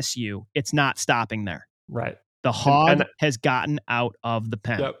promise you, it's not stopping there. Right. The hog And has gotten out of the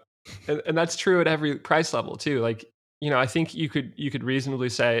pen. yep. And that's true at every price level too. Like, I think you could reasonably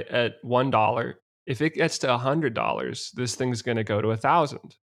say at $1, if it gets to $100, this thing's going to go to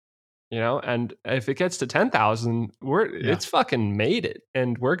 1,000. And if it gets to 10,000, it's fucking made it,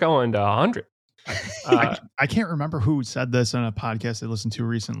 and we're going to 100. I can't remember who said this on a podcast I listened to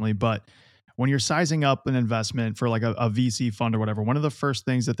recently, but when you're sizing up an investment for like a VC fund or whatever, one of the first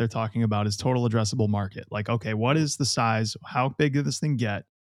things that they're talking about is total addressable market. Like, okay, what is the size? How big did this thing get?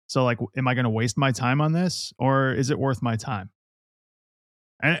 So like, am I going to waste my time on this, or is it worth my time?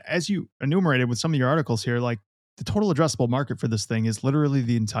 And as you enumerated with some of your articles here, like the total addressable market for this thing is literally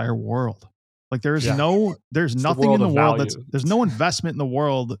the entire world. Like there's Yeah. there's It's nothing in the of world value. there's no investment in the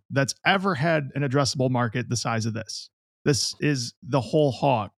world that's ever had an addressable market the size of this. This is the whole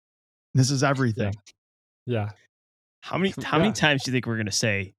hog. This is everything. Yeah. How many Yeah. times do you think we're going to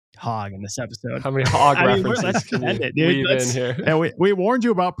say hog in this episode? How many hog I mean, references let's can end you it, dude. weave in Let's- here? And we warned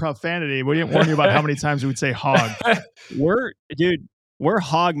you about profanity. We didn't warn you about how many times we would say hog. We're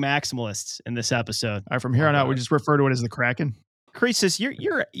hog maximalists in this episode. All right, from here on out, we just refer to it as the Kraken. Croesus,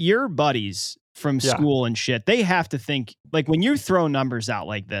 your buddies from Yeah. school and shit, they have to think, like, when you throw numbers out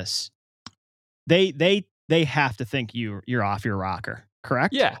like this, they have to think you're off your rocker,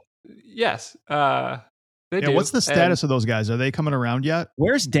 correct? Yeah. Yes. They do. What's the status of those guys? Are they coming around yet?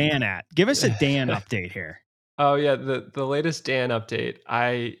 Where's Dan at? Give us a Dan update here. Oh yeah, the latest Dan update.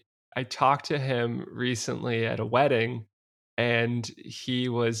 I talked to him recently at a wedding, and he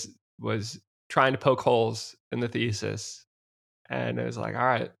was trying to poke holes in the thesis, and I was like, all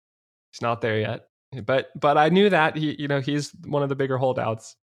right, he's not there yet. But I knew that he's one of the bigger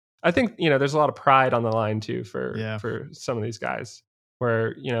holdouts. I think there's a lot of pride on the line too for some of these guys,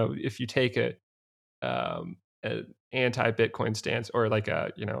 where if you take an anti-Bitcoin stance, or like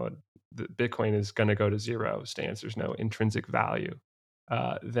the Bitcoin is going to go to zero stance, there's no intrinsic value,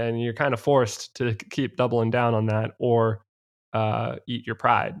 then you're kind of forced to keep doubling down on that, or eat your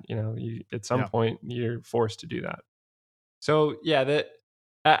pride. At some point you're forced to do that. So yeah,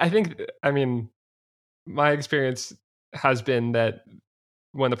 I think, my experience has been that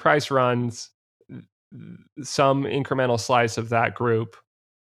when the price runs, some incremental slice of that group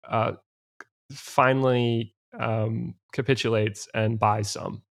finally capitulates and buys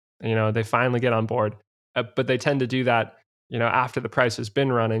some. They finally get on board, but they tend to do that after the price has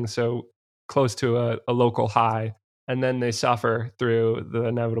been running so close to a local high, and then they suffer through the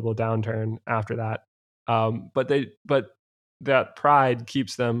inevitable downturn after that. But that pride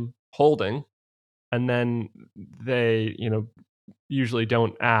keeps them holding, and then they usually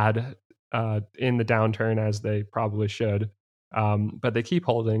don't add in the downturn as they probably should, but they keep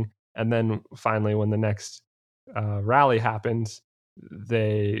holding. And then finally, when the next rally happens,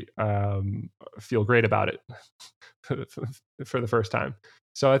 they feel great about it for the first time.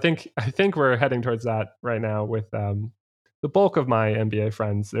 So I think we're heading towards that right now with the bulk of my MBA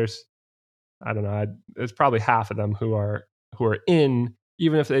friends. There's probably half of them who are in,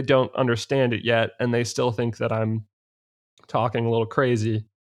 even if they don't understand it yet, and they still think that I'm talking a little crazy.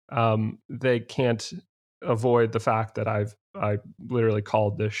 They can't avoid the fact that I literally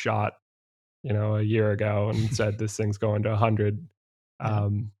called this shot, a year ago, and said this thing's going to 100,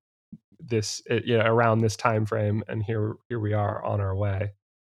 around this time frame, and here we are on our way.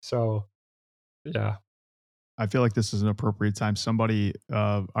 So, yeah. I feel like this is an appropriate time. Somebody,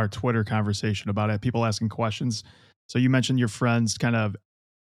 our Twitter conversation about it, people asking questions. So you mentioned your friends kind of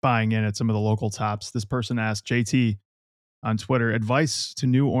buying in at some of the local tops. This person asked JT on Twitter, advice to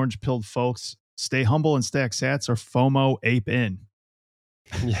new orange-pilled folks: stay humble and stack sats, or FOMO ape in?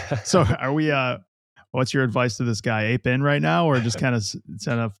 Yeah. So are we, what's your advice to this guy? Ape in right now, or just kind of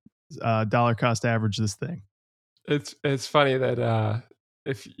dollar cost average this thing? It's funny that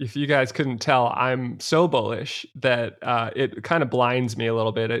if you guys couldn't tell, I'm so bullish that it kind of blinds me a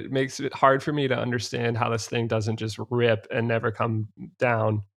little bit. It makes it hard for me to understand how this thing doesn't just rip and never come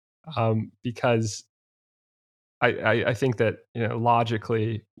down, because I think that,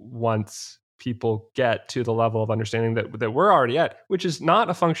 logically, once people get to the level of understanding that we're already at, which is not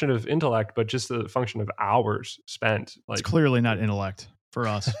a function of intellect, but just a function of hours spent. It's clearly not intellect for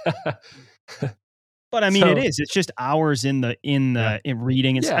us. But I mean, it is. It's just hours in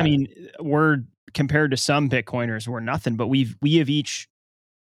reading. It's. Yeah. I mean, we're compared to some Bitcoiners, we're nothing. But we have each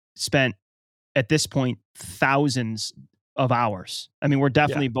spent at this point thousands of hours. I mean, we're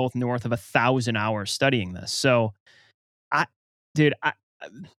definitely both north of 1,000 hours studying this. So, I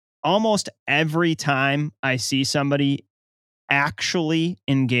almost every time I see somebody actually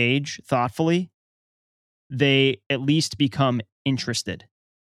engage thoughtfully, they at least become interested.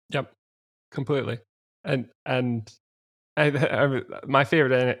 Yep, completely. And my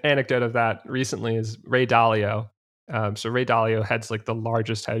favorite anecdote of that recently is Ray Dalio. So Ray Dalio heads like the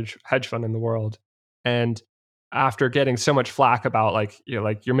largest hedge fund in the world, and after getting so much flack about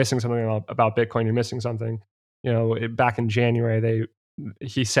you're missing something about Bitcoin, you're missing something. Back in January,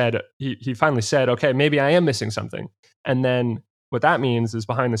 he finally said, okay, maybe I am missing something. And then what that means is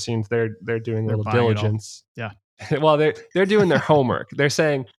behind the scenes they're doing a little diligence. Yeah. Well, they're doing their homework. They're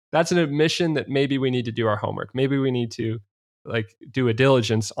saying that's an admission that maybe we need to do our homework. Maybe we need to do a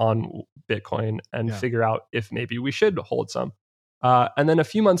diligence on Bitcoin and figure out if maybe we should hold some. And then a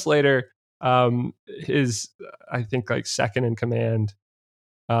few months later, his, I think, second in command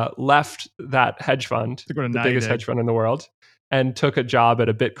left that hedge fund, the biggest hedge fund in the world, and took a job at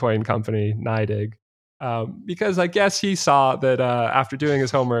a Bitcoin company, NYDIG, because I guess he saw that after doing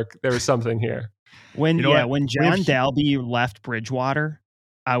his homework, there was something here. When John Dalby left Bridgewater,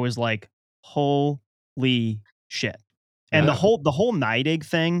 I was like, holy shit. And the whole NYDIG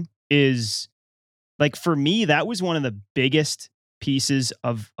thing is, like, for me, that was one of the biggest pieces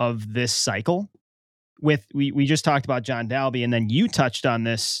of this cycle. We just talked about John Dalby, and then you touched on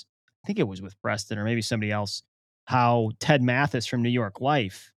this, I think it was with Preston or maybe somebody else, how Ted Mathis from New York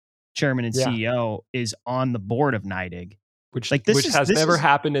Life, chairman and CEO, is on the board of NYDIG. Which has never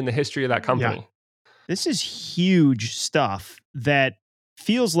happened in the history of that company. Yeah. This is huge stuff that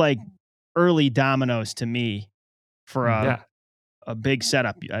feels like early dominoes to me for a big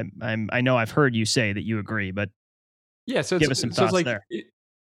setup. I know I've heard you say that you agree, but so give us some thoughts there.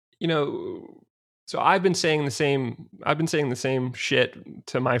 So I've been saying the same shit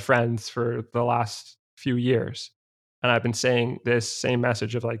to my friends for the last few years, and I've been saying this same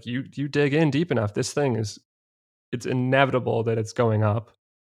message of you dig in deep enough, this thing it's inevitable that it's going up,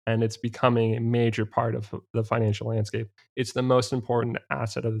 and it's becoming a major part of the financial landscape. It's the most important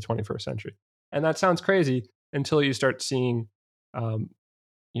asset of the 21st century. And that sounds crazy until you start seeing,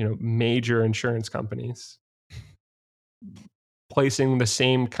 major insurance companies placing the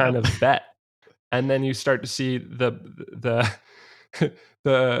same kind of bet. And then you start to see the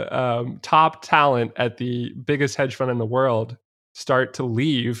top talent at the biggest hedge fund in the world start to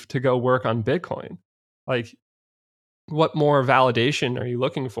leave to go work on Bitcoin. What more validation are you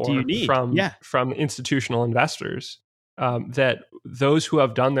looking for from institutional investors that those who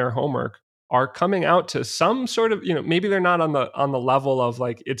have done their homework are coming out to some sort of, maybe they're not on the level of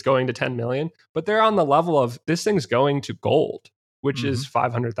it's going to 10 million, but they're on the level of this thing's going to gold, which is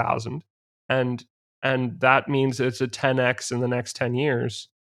 500,000. And that means it's a 10x in the next 10 years,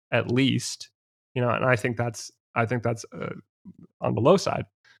 at least, and I think that's on the low side.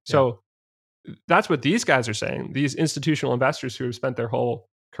 So that's what these guys are saying. These institutional investors who have spent their whole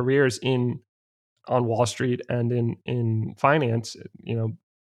careers on Wall Street and in finance,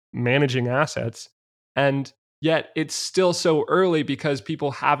 managing assets, and yet it's still so early because people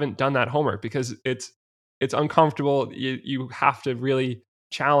haven't done that homework, because it's uncomfortable. You have to really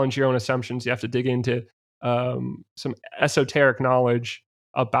challenge your own assumptions. You have to dig into some esoteric knowledge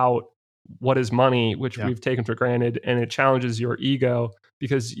about what is money, which we've taken for granted, and it challenges your ego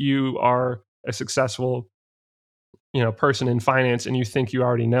because you are a successful person in finance and you think you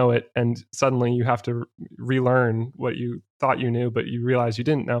already know it, and suddenly you have to relearn what you thought you knew but you realize you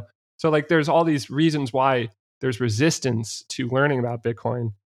didn't know. So there's all these reasons why there's resistance to learning about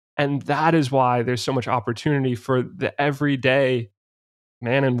Bitcoin, and that is why there's so much opportunity for the everyday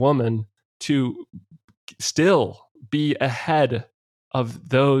man and woman to still be ahead of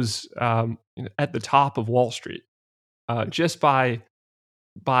those at the top of Wall Street, just by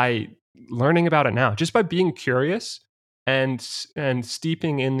learning about it now, just by being curious and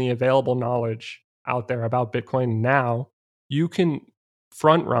steeping in the available knowledge out there about Bitcoin now. You can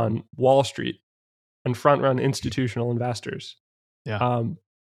front run Wall Street and front run institutional investors. And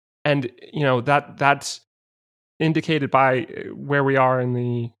that's indicated by where we are in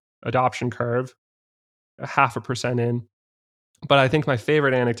the adoption curve, 0.5% in. But I think my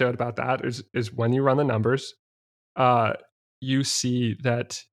favorite anecdote about that is when you run the numbers, you see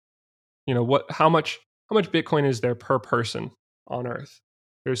that, how much Bitcoin is there per person on Earth?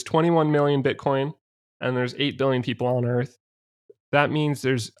 There's 21 million Bitcoin, and there's 8 billion people on Earth. That means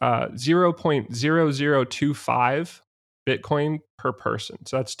there's 0.0025 Bitcoin per person.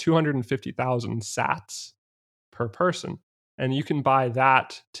 So that's 250,000 sats per person. And you can buy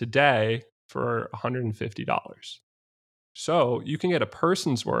that today for $150. So you can get a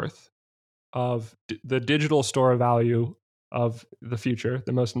person's worth of the digital store of value of the future,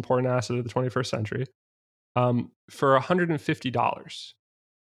 the most important asset of the 21st century, for $150.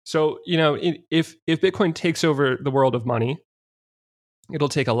 So, if Bitcoin takes over the world of money, it'll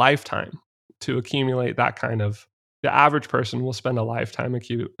take a lifetime to accumulate that kind of. The average person will spend a lifetime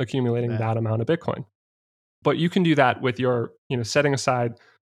accumulating that amount of Bitcoin. But you can do that with your, setting aside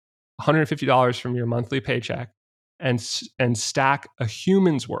 $150 from your monthly paycheck and stack a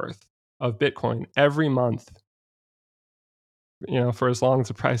human's worth of Bitcoin every month, for as long as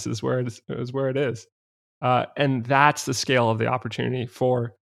the price is where it is. And that's the scale of the opportunity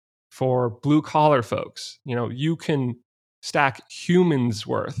for blue collar folks. You can stack humans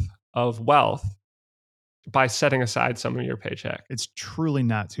worth of wealth by setting aside some of your paycheck. It's truly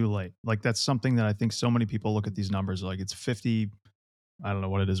not too late. Like, that's something that I think so many people look at these numbers like it's 50, I don't know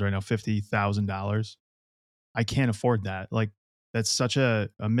what it is right now, $50,000. I can't afford that. Like, that's such a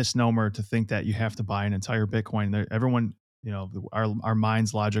misnomer to think that you have to buy an entire Bitcoin. Everyone, our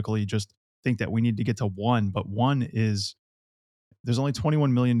minds logically just think that we need to get to one, but there's only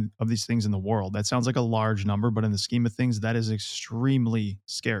 21 million of these things in the world. That sounds like a large number, but in the scheme of things, that is extremely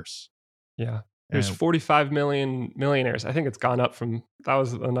scarce. Yeah. There's 45 million millionaires. I think it's gone up that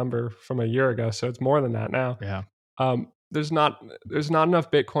was a number from a year ago. So it's more than that now. Yeah. There's not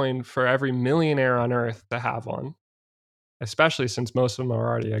enough Bitcoin for every millionaire on Earth to have one, especially since most of them are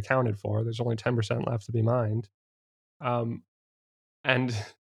already accounted for. There's only 10% left to be mined. And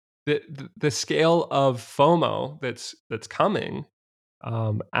the scale of FOMO that's coming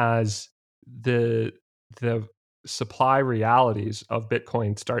as the supply realities of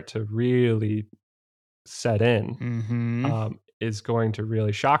Bitcoin start to really set in, is going to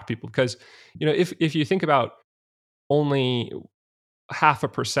really shock people. Because if you think about, only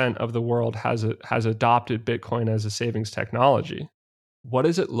 0.5% of the world has adopted Bitcoin as a savings technology. What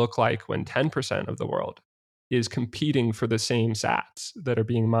does it look like when 10% of the world is competing for the same sats that are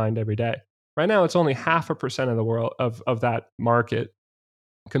being mined every day? Right now, it's only 0.5% of the world of that market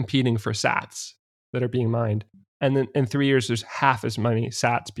competing for sats that are being mined. And then in 3 years, there's half as many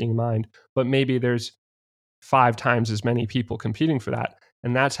sats being mined, but maybe there's 5 times as many people competing for that.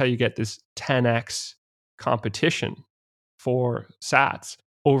 And that's how you get this 10x competition for sats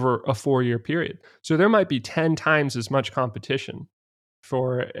over a 4-year period. So there might be 10 times as much competition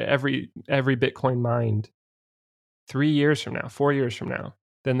for every Bitcoin mined 3 years from now, 4 years from now,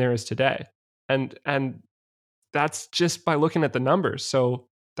 than there is today. And that's just by looking at the numbers. So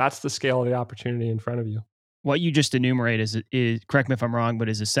that's the scale of the opportunity in front of you. What you just enumerate is, correct me if I'm wrong, but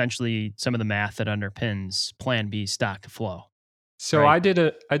is essentially some of the math that underpins Plan B stock to flow. So right? I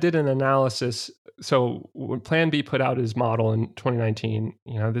did an analysis. So when Plan B put out his model in 2019,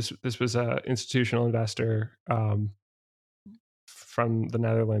 this was an institutional investor from the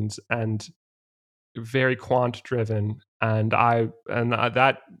Netherlands and very quant driven, and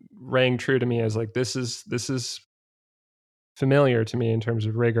that rang true to me as like this is familiar to me in terms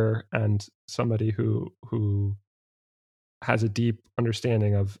of rigor and somebody who has a deep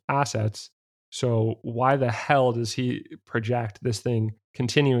understanding of assets. So why the hell does he project this thing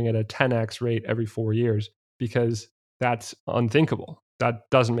continuing at a 10x rate every 4 years? Because that's unthinkable. That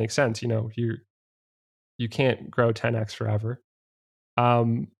doesn't make sense. You can't grow 10x forever.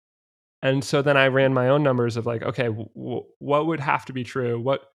 And so then I ran my own numbers of like, okay, what would have to be true?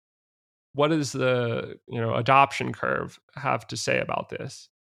 What does the adoption curve have to say about this?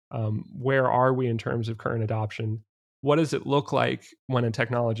 Where are we in terms of current adoption? What does it look like when a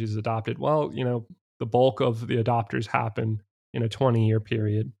technology is adopted? Well, the bulk of the adopters happen in a 20-year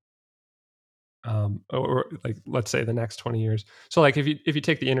period, or like let's say the next 20 years. So like if you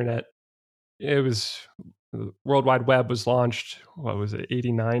take the internet, the World Wide Web was launched, what was it,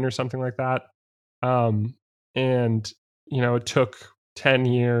 89 or something like that, and it took 10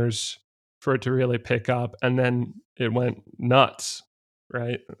 years for it to really pick up, and then it went nuts,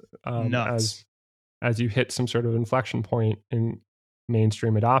 right? Nuts. As you hit some sort of inflection point in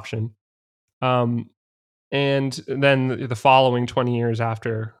mainstream adoption. And then the following 20 years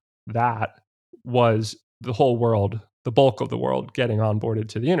after that was the whole world, the bulk of the world getting onboarded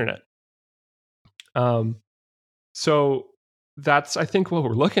to the internet. So that's, I think, what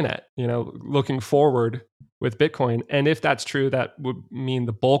we're looking at, looking forward with Bitcoin. And if that's true, that would mean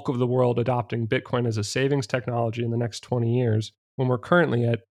the bulk of the world adopting Bitcoin as a savings technology in the next 20 years, when we're currently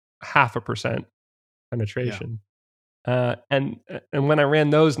at 0.5% penetration. And when I ran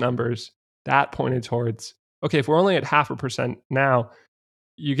those numbers, that pointed towards, okay, if we're only at 0.5% now,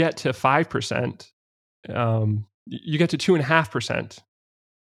 you get to 5%, you get to 2.5%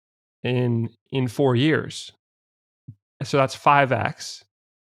 in 4 years. So that's 5x.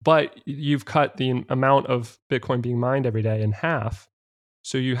 But you've cut the amount of Bitcoin being mined every day in half.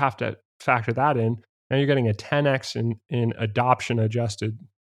 So you have to factor that in. Now you're getting a 10x in adoption adjusted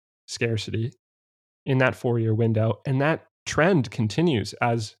scarcity in that 4-year window. And that trend continues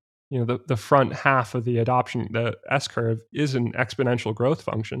as the front half of the adoption, the S curve, is an exponential growth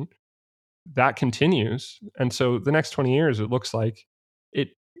function. That continues. And so the next 20 years, it looks like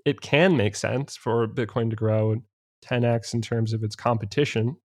it can make sense for Bitcoin to grow 10x in terms of its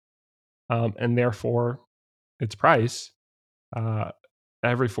competition, and therefore its price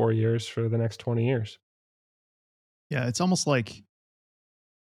every 4 years for the next 20 years. Yeah, it's almost like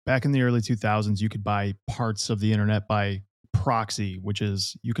back in the early 2000s, you could buy parts of the internet by proxy, which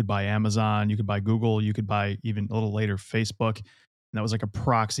is you could buy Amazon, you could buy Google, you could buy even a little later Facebook. And that was like a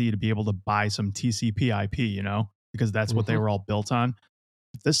proxy to be able to buy some TCP IP, because that's what they were all built on.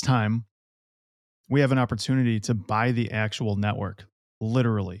 This time, we have an opportunity to buy the actual network,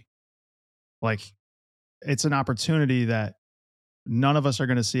 literally. Like, it's an opportunity that none of us are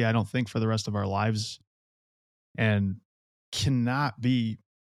going to see, I don't think, for the rest of our lives, and the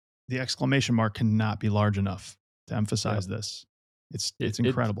exclamation mark cannot be large enough to emphasize this. It's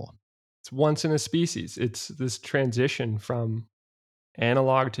incredible. It's once in a species. It's this transition from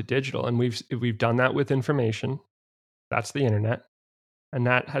analog to digital, and we've done that with information. That's the internet, and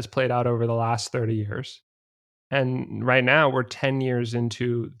that has played out over the last 30 years. And right now, we're 10 years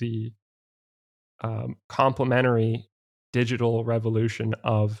into the complementary digital revolution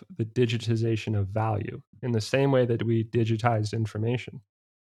of the digitization of value, in the same way that we digitized information.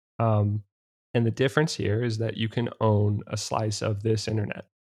 And the difference here is that you can own a slice of this internet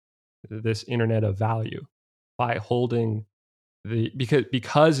of value, by holding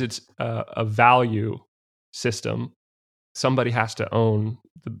because it's a value system. Somebody has to own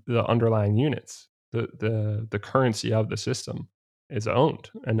the underlying units. The currency of the system is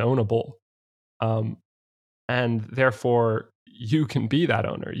owned and ownable. And therefore, you can be that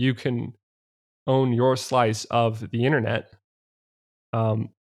owner. You can own your slice of the internet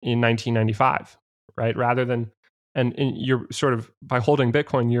in 1995, right? Rather than, and you're sort of, by holding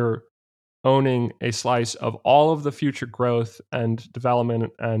Bitcoin, you're owning a slice of all of the future growth and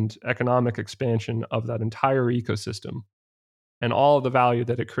development and economic expansion of that entire ecosystem, and all of the value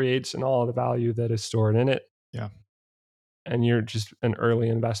that it creates and all of the value that is stored in it. Yeah. And you're just an early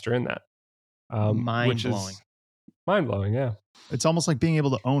investor in that. Mind-blowing. Mind-blowing, yeah. It's almost like being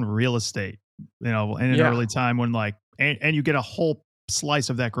able to own real estate, in an early time when and you get a whole slice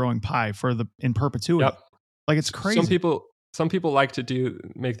of that growing pie in perpetuity. Yep. Like, it's crazy. Some people like to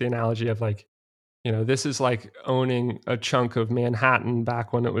make the analogy of this is like owning a chunk of Manhattan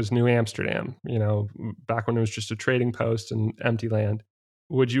back when it was New Amsterdam, back when it was just a trading post and empty land.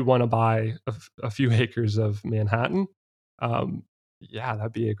 Would you want to buy a few acres of Manhattan? Yeah,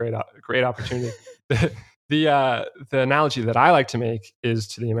 that'd be a great opportunity. The analogy that I like to make is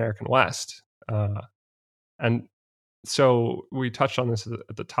to the American West. And so we touched on this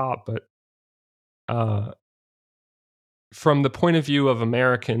at the top, but from the point of view of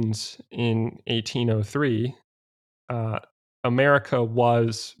Americans in 1803, America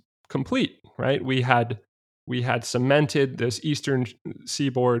was complete, right? We had cemented this Eastern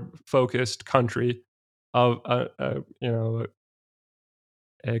Seaboard focused country of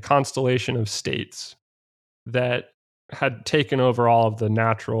a constellation of states that had taken over all of the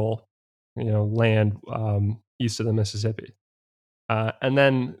natural, land east of the Mississippi. And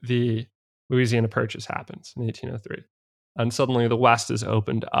then the Louisiana Purchase happens in 1803. And suddenly the West is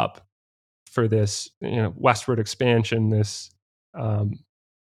opened up for this, westward expansion, this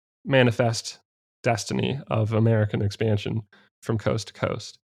manifest destiny of American expansion from coast to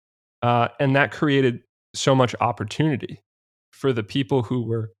coast. And that created so much opportunity for the people who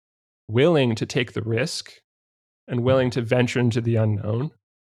were willing to take the risk and willing to venture into the unknown,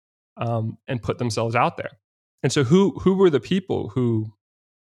 and put themselves out there. And so who were the people who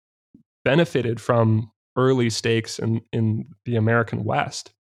benefited from early stakes in the American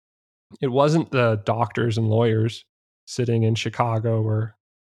West? It wasn't the doctors and lawyers sitting in Chicago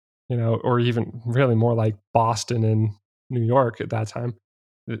or even really more like Boston and New York at that time.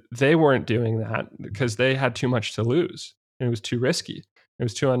 They weren't doing that because they had too much to lose. and it was too risky. It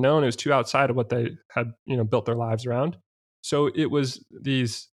was too unknown. It was too outside of what they had, built their lives around. So it was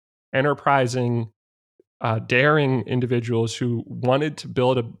these enterprising, daring individuals who wanted to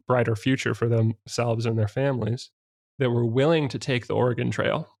build a brighter future for themselves and their families that were willing to take the Oregon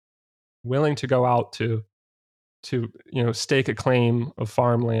Trail, willing to go out to stake a claim of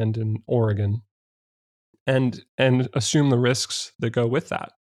farmland in Oregon, and assume the risks that go with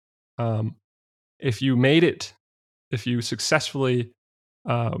that. If you successfully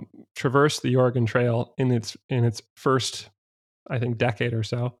traverse the Oregon Trail in its first, I think, decade or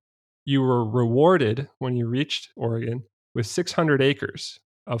so, you were rewarded when you reached Oregon with 600 acres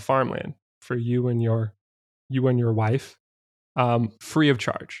of farmland for you and your wife, free of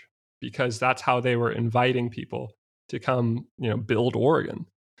charge, because that's how they were inviting people to come, build Oregon.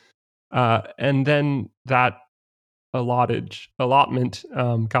 And then that allotment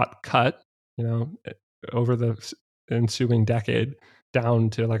got cut, over the ensuing decade down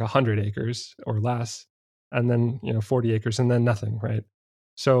to like 100 acres or less, and then 40 acres, and then nothing, right?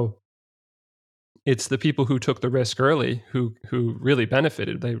 So it's the people who took the risk early who really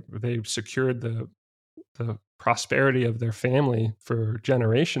benefited. They secured the prosperity of their family for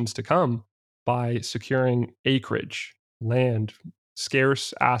generations to come by securing acreage, land,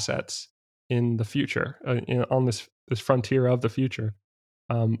 scarce assets in the future, on this frontier of the future,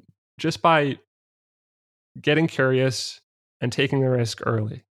 just by getting curious and taking the risk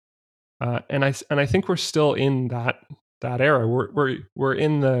early. And I think we're still in that era. We're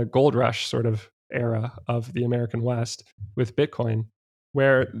in the gold rush sort of era of the American West with Bitcoin,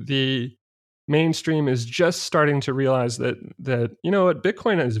 where the mainstream is just starting to realize that what,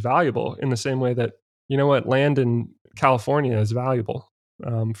 Bitcoin is valuable in the same way that what, land in California is valuable,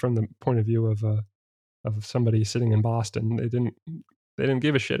 from the point of view of somebody sitting in Boston. They didn't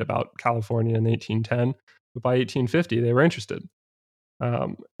give a shit about California in 1810, but by 1850 they were interested.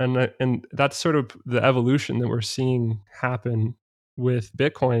 And that's sort of the evolution that we're seeing happen with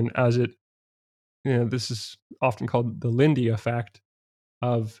Bitcoin, as it, this is often called the Lindy effect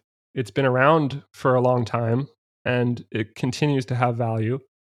of, it's been around for a long time and it continues to have value.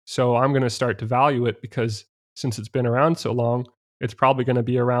 So I'm going to start to value it because since it's been around so long, it's probably going to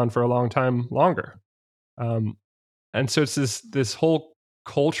be around for a long time longer. And so it's this whole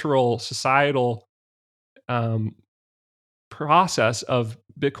cultural, societal process of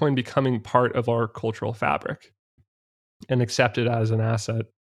Bitcoin becoming part of our cultural fabric and accepted as an asset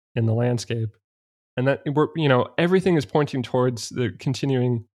in the landscape. And that everything is pointing towards the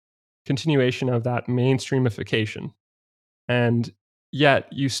continuation of that mainstreamification. And yet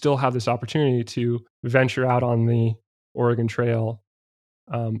you still have this opportunity to venture out on the Oregon Trail,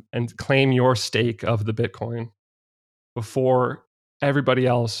 and claim your stake of the Bitcoin before everybody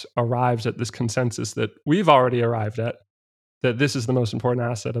else arrives at this consensus that we've already arrived at, that this is the most important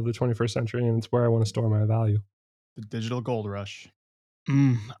asset of the 21st century and it's where I want to store my value. The digital gold rush.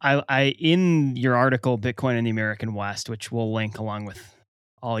 I in your article, Bitcoin in the American West, which we'll link along with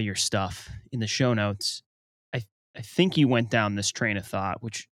all your stuff in the show notes, I think you went down this train of thought,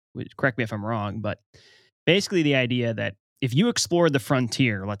 which, correct me if I'm wrong, but basically the idea that if you explored the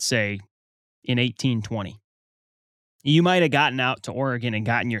frontier, let's say in 1820, you might have gotten out to Oregon and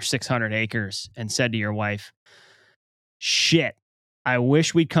gotten your 600 acres and said to your wife, shit, I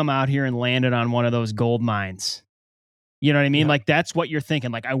wish we'd come out here and landed on one of those gold mines. You know what I mean? Yeah. Like, that's what you're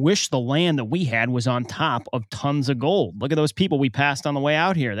thinking. Like, I wish the land that we had was on top of tons of gold. Look at those people we passed on the way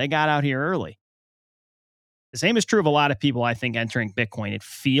out here. They got out here early. The same is true of a lot of people, I think, entering Bitcoin. It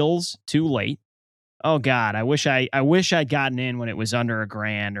feels too late. Oh God, I wish I'd gotten in when it was under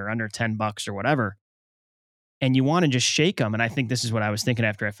 $1,000 or under $10 or whatever. And you want to just shake them. And I think this is what I was thinking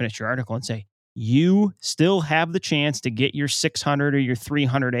after I finished your article, and say, you still have the chance to get your 600 or your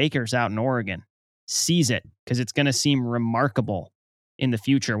 300 acres out in Oregon. Seize it, because it's going to seem remarkable in the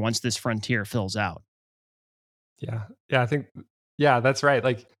future once this frontier fills out. Yeah, I think, that's right.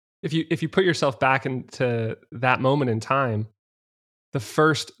 Like, if you put yourself back into that moment in time, the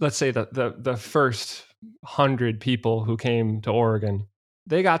first, let's say the first 100 people who came to Oregon,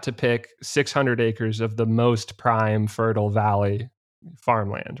 they got to pick 600 acres of the most prime fertile valley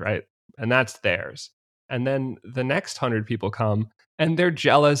farmland, right? And that's theirs. And then the next 100 people come and they're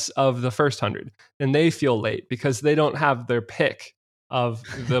jealous of the first 100, and they feel late because they don't have their pick of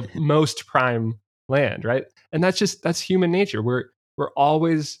the most prime land, right? And that's human nature. We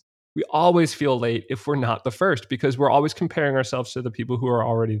always feel late if we're not the first, because we're always comparing ourselves to the people who are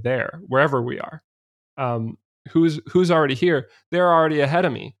already there, wherever we are. Who's already here? They're already ahead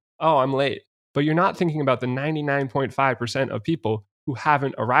of me. Oh, I'm late. But you're not thinking about the 99.5% of people who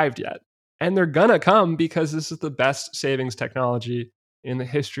haven't arrived yet. And they're gonna come because this is the best savings technology in the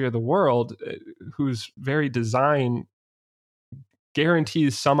history of the world, whose very design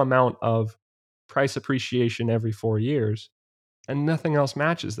guarantees some amount of price appreciation every 4 years, and nothing else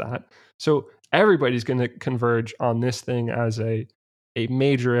matches that. So everybody's going to converge on this thing as a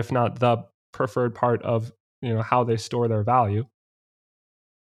major, if not the preferred part of how they store their value.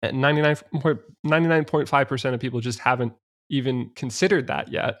 And 99.5% of people just haven't even considered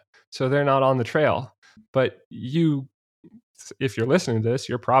that yet, so they're not on the trail. But if you're listening to this,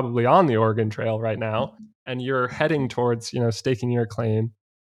 you're probably on the Oregon Trail right now, and you're heading towards staking your claim.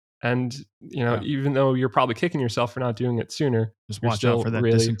 And even though you're probably kicking yourself for not doing it sooner, Just you're watch still out for that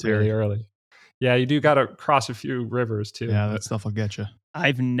really, dysentery. really early. Yeah, you do got to cross a few rivers too. Yeah, that stuff will get you.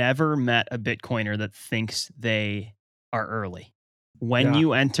 I've never met a Bitcoiner that thinks they are early. When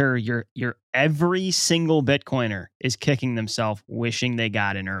you enter your every single Bitcoiner is kicking themselves, wishing they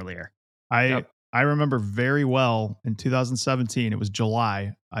got in earlier. I remember very well in 2017. It was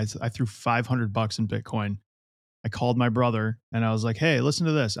July. I threw $500 in Bitcoin. I called my brother and I was like, "Hey, listen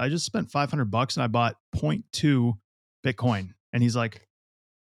to this. I just spent $500 and I bought 0.2 Bitcoin." And he's like,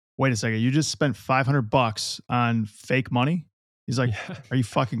 "Wait a second. You just spent $500 on fake money?" He's like, "Are you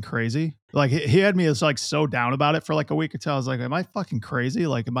fucking crazy?" Like he had me as like so down about it for like a week or two. I was like, "Am I fucking crazy?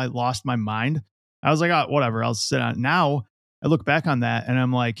 Like, am I lost my mind?" I was like, "Oh, whatever. I'll sit on it." Now I look back on that and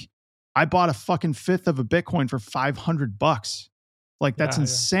I'm like, I bought a fucking fifth of a Bitcoin for $500. Like that's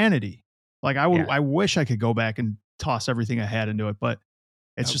insanity. Like I wish I could go back and toss everything I had into it, but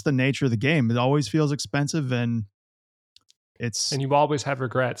it's just the nature of the game. It always feels expensive, and you always have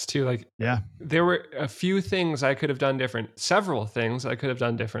regrets too. Like, there were a few things I could have done different, several things I could have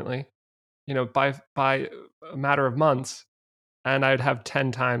done differently, by a matter of months, and I'd have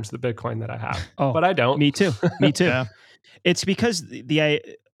 10 times the Bitcoin that I have. But I don't. Me too. Yeah. It's because the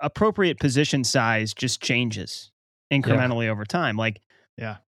appropriate position size just changes incrementally over time. Like,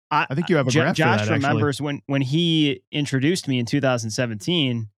 I think you have a graph Josh for that, remembers when he introduced me in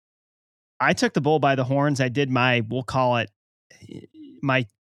 2017, I took the bull by the horns. I did we'll call it my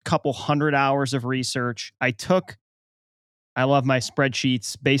couple 100 hours of research. I love my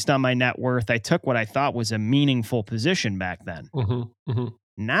spreadsheets based on my net worth. I took what I thought was a meaningful position back then.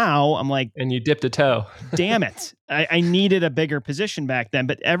 Now I'm like, and you dipped a toe. Damn it. I needed a bigger position back then,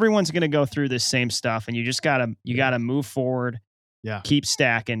 but everyone's going to go through this same stuff, and you just gotta move forward. Yeah. Keep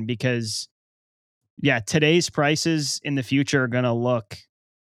stacking, because today's prices in the future are going to look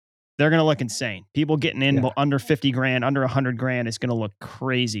insane. People getting in under 50 grand, under 100 grand is going to look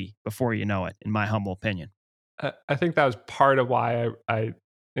crazy before you know it, in my humble opinion. I think that was part of why I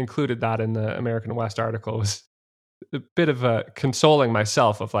included that in the American West article, was a bit of a consoling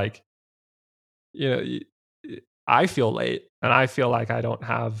myself of like, I feel late and I feel like I don't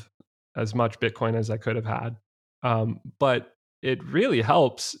have as much Bitcoin as I could have had. But it really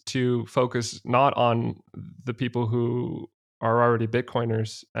helps to focus not on the people who are already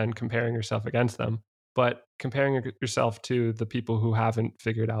Bitcoiners and comparing yourself against them, but comparing yourself to the people who haven't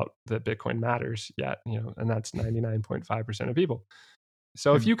figured out that Bitcoin matters yet, and that's 99.5% of people.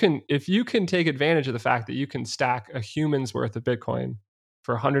 So if you can take advantage of the fact that you can stack a human's worth of Bitcoin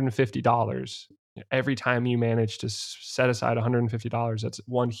for $150 every time you manage to set aside $150, that's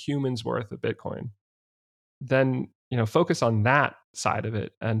one human's worth of Bitcoin, then focus on that side of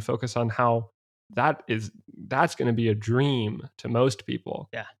it and focus on how that's going to be a dream to most people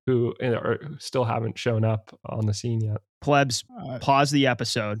who still haven't shown up on the scene yet. Plebs, pause the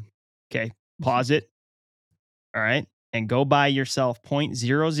episode. Okay. Pause it. All right. And go buy yourself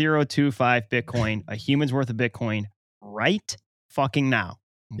 0.0025 Bitcoin, a human's worth of Bitcoin, right fucking now.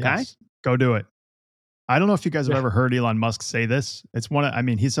 Okay. Yes. Go do it. I don't know if you guys have ever heard Elon Musk say this. It's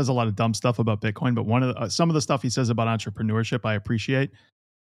he says a lot of dumb stuff about Bitcoin, but some of the stuff he says about entrepreneurship, I appreciate.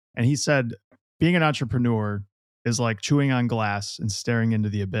 And he said, being an entrepreneur is like chewing on glass and staring into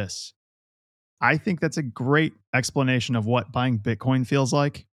the abyss. I think that's a great explanation of what buying Bitcoin feels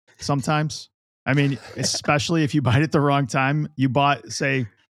like sometimes. Especially if you buy it at the wrong time. You bought, say,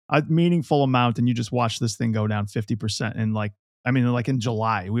 a meaningful amount and you just watch this thing go down 50%. And like in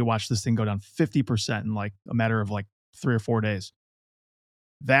July, we watched this thing go down 50% in like a matter of like 3 or 4 days.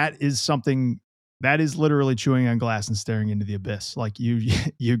 That is something that is literally chewing on glass and staring into the abyss. Like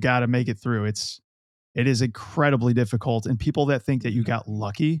you got to make it through. It is incredibly difficult. And people that think that you got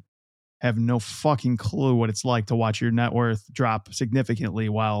lucky have no fucking clue what it's like to watch your net worth drop significantly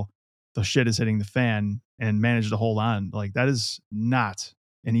while the shit is hitting the fan and manage to hold on. Like that is not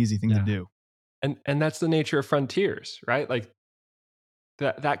an easy thing to do. And that's the nature of frontiers, right? Like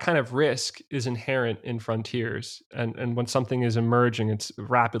that kind of risk is inherent in frontiers. And when something is emerging, it's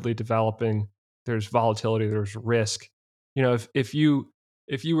rapidly developing, there's volatility, there's risk. You know, if you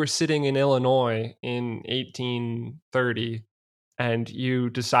were sitting in Illinois in 1830 and you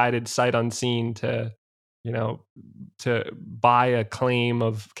decided sight unseen to, you know, to buy a claim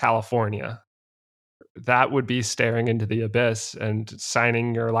of California, that would be staring into the abyss and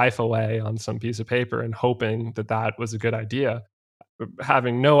signing your life away on some piece of paper and hoping that that was a good idea,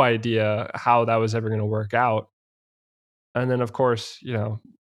 having no idea how that was ever going to work out. And then, of course, you know,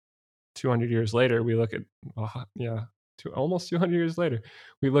 200 years later, we look at, almost 200 years later,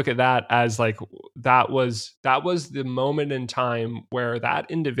 we look at that as like, that was the moment in time where that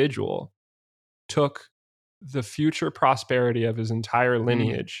individual took the future prosperity of his entire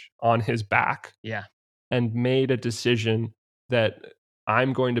lineage on his back. Yeah. And made a decision that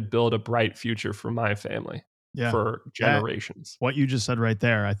I'm going to build a bright future for my family for generations. What you just said right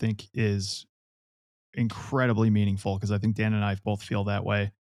there, I think, is incredibly meaningful, because I think Dan and I both feel that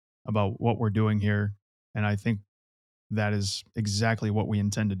way about what we're doing here. And I think that is exactly what we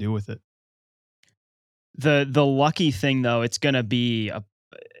intend to do with it. The lucky thing, though, it's going to be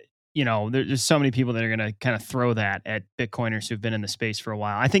there's so many people that are going to kind of throw that at Bitcoiners who've been in the space for a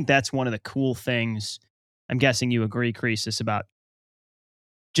while. I think that's one of the cool things. I'm guessing you agree, Croesus, about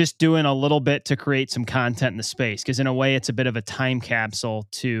just doing a little bit to create some content in the space, because in a way it's a bit of a time capsule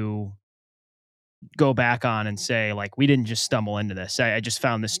to go back on and say, like, we didn't just stumble into this. I just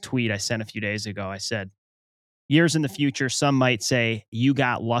found this tweet I sent a few days ago. I said, years in the future, some might say you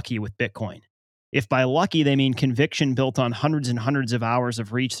got lucky with Bitcoin. If by lucky they mean conviction built on hundreds and hundreds of hours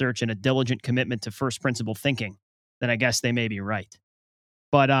of research and a diligent commitment to first principle thinking, then I guess they may be right.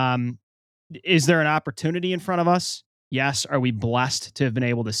 But is there an opportunity in front of us? Yes. Are we blessed to have been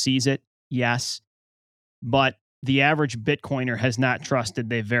able to seize it? Yes. But the average Bitcoiner has not trusted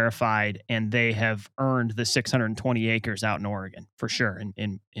they've verified, and they have earned the 620 acres out in Oregon, for sure,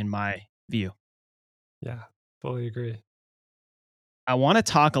 in my view. Yeah, fully agree. I want to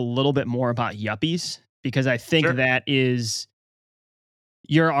talk a little bit more about yuppies, because I think that is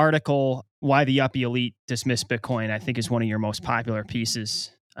your article, Why the Yuppie Elite Dismiss Bitcoin, I think is one of your most popular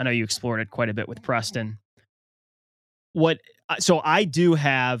pieces. I know you explored it quite a bit with Preston. So I do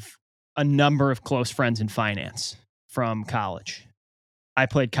have a number of close friends in finance from college. I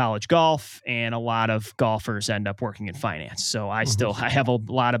played college golf, and a lot of golfers end up working in finance. So I have a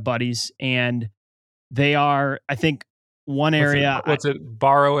lot of buddies, and they are, I think, one area. What's it?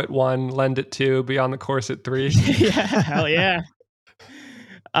 Borrow at 1, lend at 2, be on the course at 3. Yeah, hell yeah.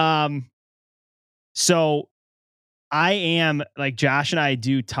 So I am, like, Josh and I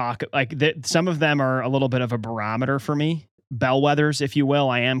do talk, like, some of them are a little bit of a barometer for me, bellwethers, if you will.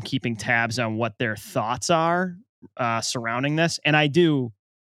 I am keeping tabs on what their thoughts are surrounding this. And I don't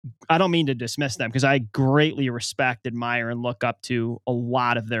mean to dismiss them, because I greatly respect, admire, and look up to a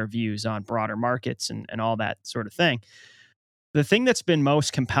lot of their views on broader markets and all that sort of thing. The thing that's been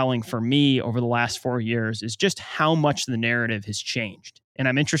most compelling for me over the last 4 years is just how much the narrative has changed. And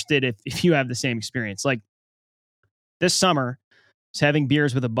I'm interested if you have the same experience. Like, this summer, I was having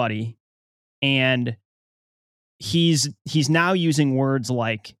beers with a buddy, and he's now using words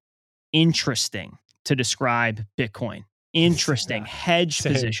like interesting to describe Bitcoin. Interesting, hedge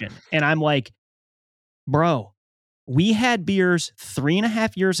position. And I'm like, bro, we had beers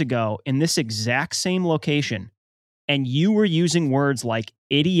 3.5 years ago in this exact same location, and you were using words like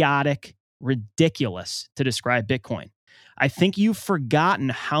idiotic, ridiculous to describe Bitcoin. I think you've forgotten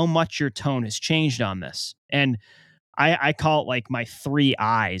how much your tone has changed on this. And I call it like my 3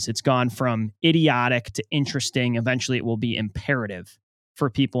 I's. It's gone from idiotic to interesting. Eventually it will be imperative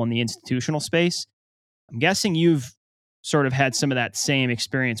for people in the institutional space. I'm guessing you've sort of had some of that same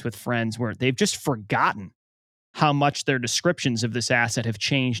experience with friends where they've just forgotten how much their descriptions of this asset have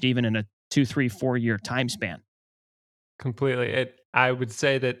changed, even in a 2, 3, 4 year time span. Completely. I would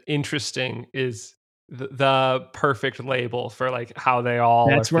say that interesting is the perfect label for like how they all.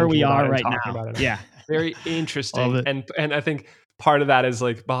 That's where we are right now. Yeah. Very interesting. And I think part of that is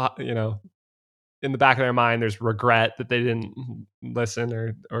like, you know, in the back of their mind, there's regret that they didn't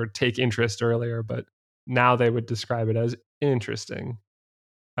listen or take interest earlier, but now they would describe it as interesting.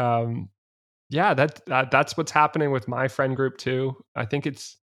 Yeah, that's what's happening with my friend group too. I think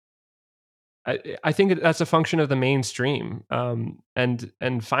that's a function of the mainstream,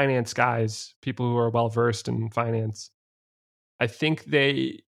 and finance guys, people who are well versed in finance. I think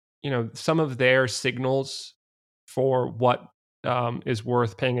they, you know, some of their signals for what is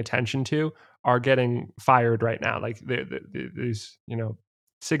worth paying attention to are getting fired right now. Like these, you know,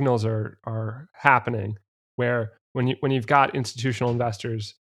 signals are happening where when you've got institutional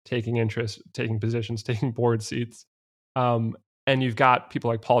investors taking interest, taking positions, taking board seats, and you've got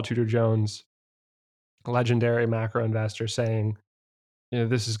people like Paul Tudor Jones, a legendary macro investor, saying,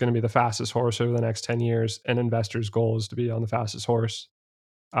 this is going to be the fastest horse over the next 10 years, and investors' goal is to be on the fastest horse.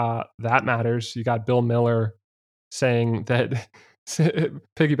 That matters. You got Bill Miller saying that,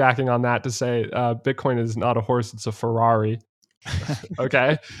 piggybacking on that, to say Bitcoin is not a horse, it's a Ferrari.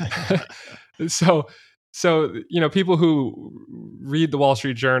 Okay. So people who read the Wall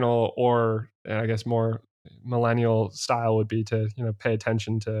Street Journal, or I guess more millennial style would be to pay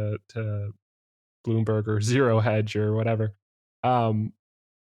attention to Bloomberg or Zero Hedge or whatever. Love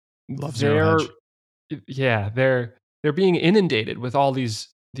Zero Hedge. Yeah, they're being inundated with all these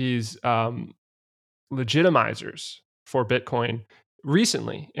legitimizers for Bitcoin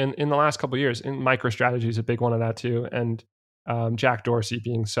recently in the last couple of years. And MicroStrategy is a big one of that too. And Jack Dorsey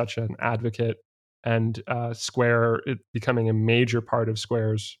being such an advocate, and Square becoming a major part of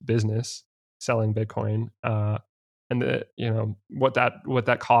Square's business, selling Bitcoin, and what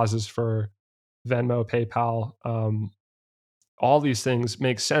that causes for Venmo, PayPal. All these things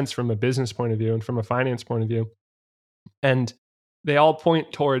make sense from a business point of view and from a finance point of view, and they all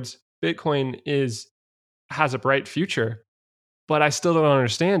point towards Bitcoin has a bright future, but I still don't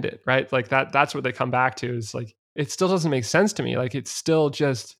understand it, right? Like that's what they come back to, is like, it still doesn't make sense to me. Like, it's still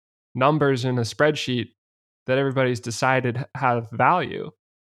just numbers in a spreadsheet that everybody's decided have value.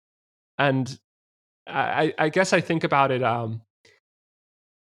 And I guess I think about it.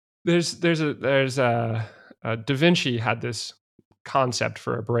 There's a Da Vinci had this concept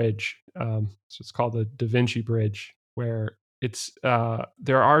for a bridge. So it's called the Da Vinci Bridge, where it's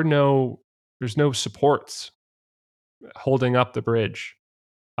there's no supports holding up the bridge.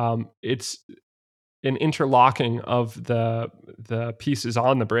 It's an interlocking of the pieces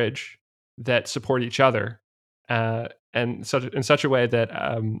on the bridge that support each other, and in such a way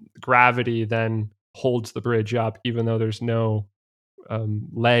that gravity then holds the bridge up, even though there's no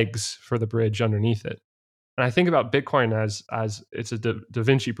legs for the bridge underneath it. And I think about Bitcoin as it's a Da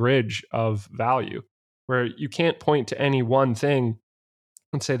Vinci Bridge of value, where you can't point to any one thing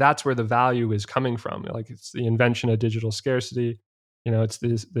and say that's where the value is coming from. Like, it's the invention of digital scarcity. It's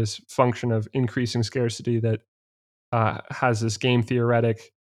this function of increasing scarcity that has this game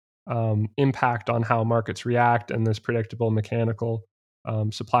theoretic impact on how markets react, and this predictable mechanical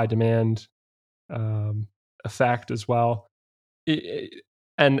supply-demand effect as well.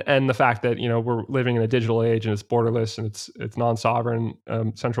 And the fact that we're living in a digital age, and it's borderless, and it's non-sovereign.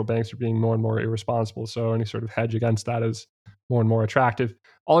 Central banks are being more and more irresponsible, so any sort of hedge against that is more and more attractive.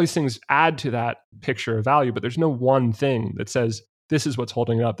 All these things add to that picture of value, but there's no one thing that says this is what's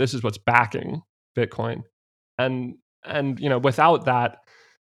holding it up, this is what's backing Bitcoin. And without that,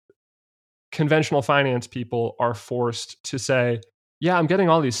 conventional finance people are forced to say, yeah, I'm getting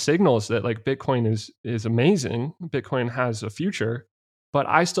all these signals that like Bitcoin is amazing, Bitcoin has a future, but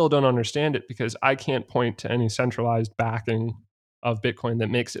I still don't understand it because I can't point to any centralized backing of Bitcoin that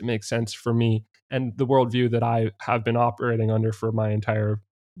makes it make sense for me and the worldview that I have been operating under for my entire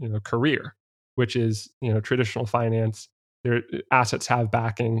career, which is traditional finance. Their assets have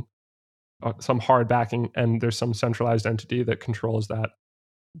backing, some hard backing, and there's some centralized entity that controls that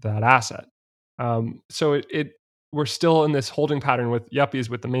asset. So we're still in this holding pattern with yuppies,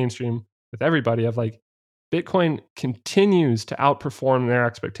 with the mainstream, with everybody, of like, Bitcoin continues to outperform their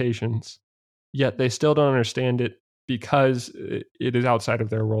expectations, yet they still don't understand it because it is outside of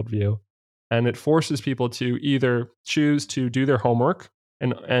their worldview. And it forces people to either choose to do their homework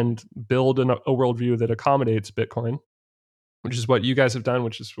and build a worldview that accommodates Bitcoin, which is what you guys have done,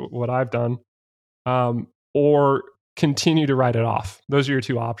 which is what I've done, or continue to write it off. Those are your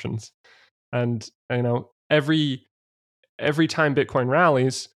two options. And every time Bitcoin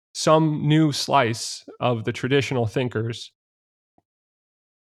rallies, some new slice of the traditional thinkers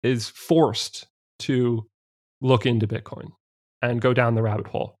is forced to look into Bitcoin and go down the rabbit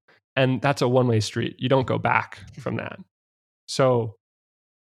hole. And that's a one-way street. You don't go back from that. So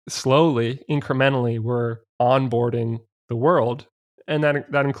slowly, incrementally, we're onboarding the world. And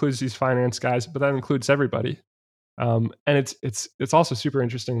that includes these finance guys, but that includes everybody. And it's also super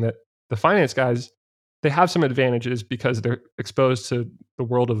interesting that the finance guys, they have some advantages because they're exposed to the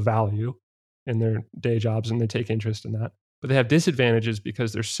world of value in their day jobs and they take interest in that. But they have disadvantages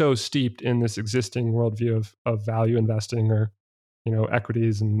because they're so steeped in this existing worldview of value investing, or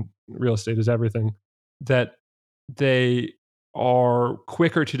equities and real estate is everything, that they are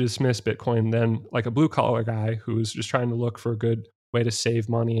quicker to dismiss Bitcoin than like a blue collar guy who's just trying to look for a good way to save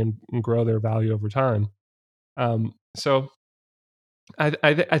money and grow their value over time. So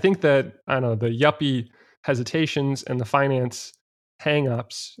I think that, I don't know, the yuppie hesitations and the finance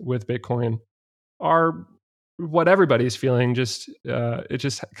hangups with Bitcoin are what everybody's feeling. Just it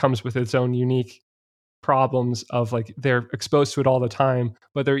just comes with its own unique problems of like they're exposed to it all the time,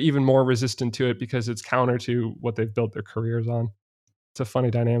 but they're even more resistant to it because it's counter to what they've built their careers on. It's a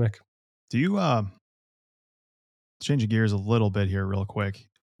funny dynamic. Do you changing gears a little bit here real quick?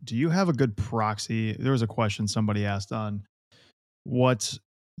 Do you have a good proxy? There was a question somebody asked on what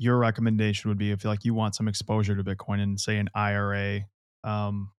your recommendation would be if like you want some exposure to Bitcoin in say an IRA.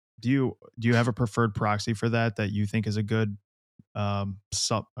 Do you have a preferred proxy for that you think is a good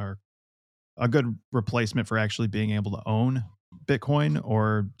or a good replacement for actually being able to own Bitcoin,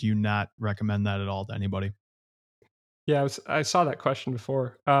 or do you not recommend that at all to anybody? Yeah, I saw that question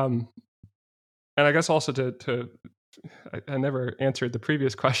before. And I guess also I never answered the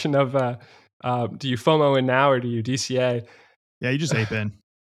previous question of do you FOMO in now or do you DCA? Yeah, you just ape in.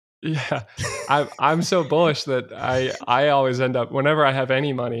 Yeah, I'm so bullish that I always end up, whenever I have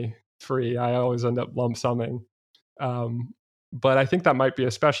any money free, I always end up lump summing. But I think that might be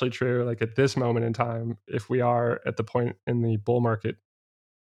especially true like at this moment in time, if we are at the point in the bull market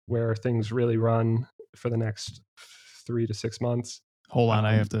where things really run for the next 3 to 6 months. Hold on,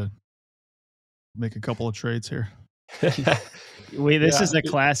 I have to make a couple of trades here. This is a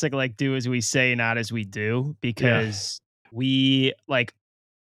classic like do as we say, not as we do, because we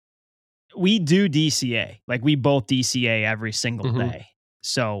do DCA. Like we both DCA every single day.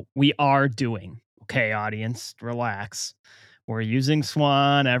 So we are doing, okay, audience, relax. We're using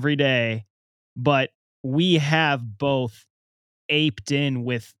Swan every day, but we have both aped in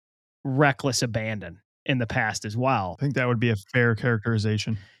with reckless abandon in the past as well. I think that would be a fair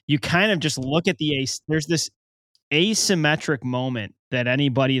characterization. You kind of just look at there's this asymmetric moment that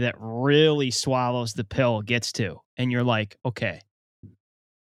anybody that really swallows the pill gets to. And you're like, okay.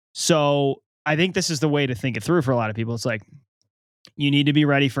 So I think this is the way to think it through for a lot of people. It's like, you need to be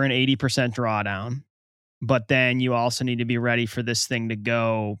ready for an 80% drawdown, but then you also need to be ready for this thing to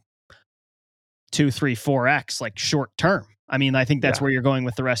go 2, 3, 4x, like short term. I mean, I think that's where you're going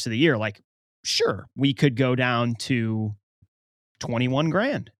with the rest of the year. Like, sure, we could go down to 21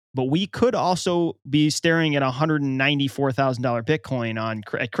 grand, but we could also be staring at $194,000 Bitcoin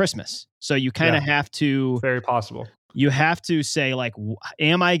at Christmas. So you kind of have to, very possible. You have to say like,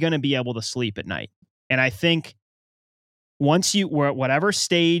 am I going to be able to sleep at night? And I think once we're at whatever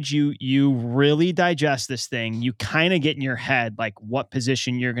stage you really digest this thing, you kind of get in your head like what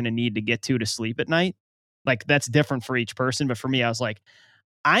position you're going to need to get to sleep at night. Like that's different for each person. But for me, I was like,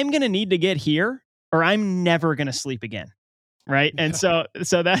 I'm going to need to get here or I'm never going to sleep again. Right. And so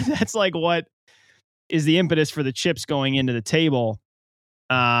that's like what is the impetus for the chips going into the table.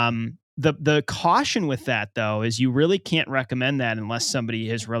 The caution with that though, is you really can't recommend that unless somebody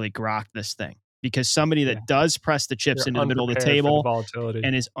has really grokked this thing, because somebody that does press the chips into the middle of the table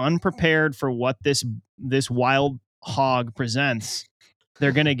and is unprepared for what this wild hog presents,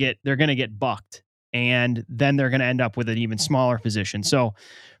 they're going to get bucked. And then they're going to end up with an even smaller position. So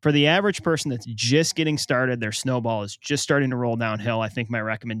for the average person that's just getting started, their snowball is just starting to roll downhill, I think my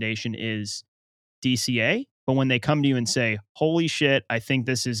recommendation is DCA. But when they come to you and say, holy shit, I think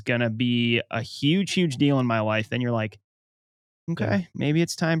this is going to be a huge, huge deal in my life, then you're like, okay, maybe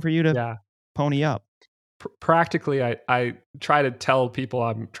it's time for you to pony up. Practically, I try to tell people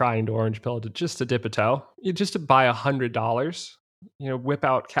I'm trying to orange pill to dip a toe. Just to buy $100. Whip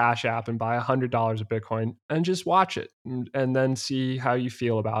out Cash App and buy $100 of Bitcoin and just watch it and then see how you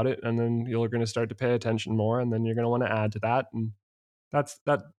feel about it. And then you're going to start to pay attention more, and then you're going to want to add to that. And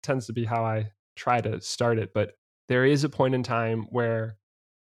that tends to be how I try to start it. But there is a point in time where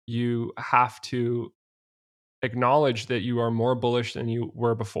you have to acknowledge that you are more bullish than you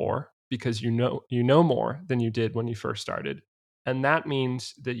were before, because you know more than you did when you first started. And that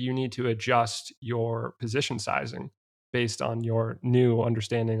means that you need to adjust your position sizing based on your new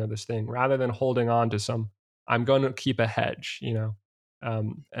understanding of this thing, rather than holding on to I'm going to keep a hedge,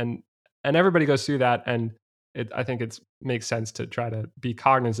 and everybody goes through that. And I think it makes sense to try to be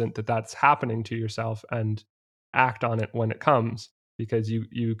cognizant that that's happening to yourself and act on it when it comes, because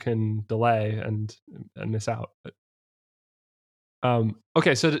you can delay and miss out.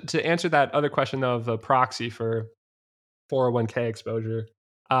 Okay, so to answer that other question of a proxy for 401k exposure,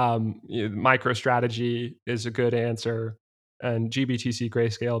 MicroStrategy is a good answer, and GBTC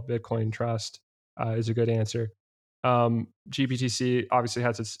Grayscale Bitcoin Trust is a good answer. GBTC obviously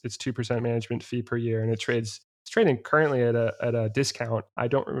has its 2% management fee per year, and it's trading currently at a discount. I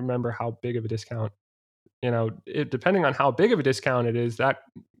don't remember how big of a discount. Depending on how big of a discount it is, that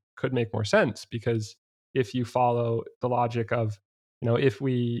could make more sense, because if you follow the logic of, if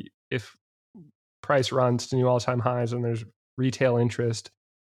price runs to new all-time highs and there's retail interest,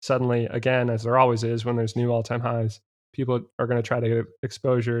 suddenly, again, as there always is when there's new all-time highs, people are going to try to get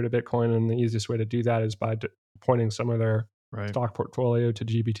exposure to Bitcoin. And the easiest way to do that is by pointing some of their stock portfolio to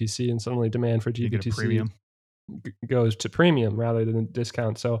GBTC, and suddenly demand for GBTC goes to premium rather than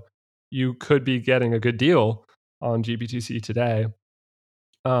discount. So you could be getting a good deal on GBTC today.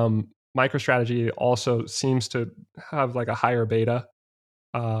 MicroStrategy also seems to have like a higher beta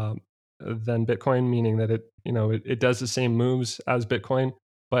than Bitcoin, meaning that it does the same moves as Bitcoin,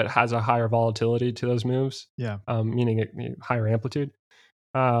 but has a higher volatility to those moves. Yeah. Meaning higher amplitude.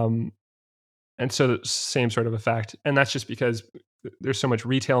 And so the same sort of effect. And that's just because there's so much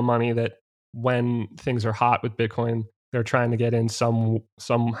retail money that when things are hot with Bitcoin, they're trying to get in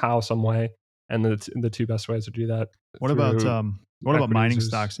somehow, some way. And the two best ways to do that. What about mining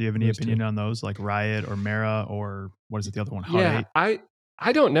stocks? Do you have any opinion on those, like Riot or Mara, or what is it, the other one? Hut 8?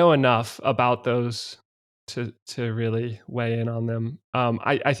 I don't know enough about those to really weigh in on them.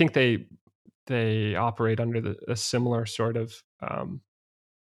 I think they operate under a similar sort of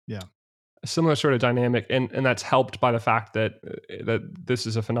a similar sort of dynamic, and that's helped by the fact that this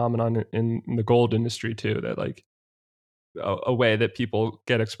is a phenomenon in the gold industry too. That like a way that people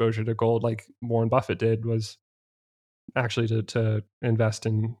get exposure to gold, like Warren Buffett did, was actually to invest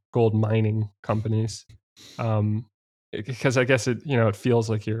in gold mining companies, because I guess it feels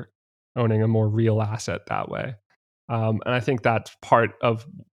like you're owning a more real asset that way, and I think that's part of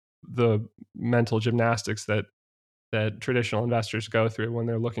the mental gymnastics that traditional investors go through when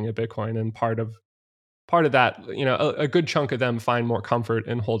they're looking at Bitcoin. And part of that, a good chunk of them find more comfort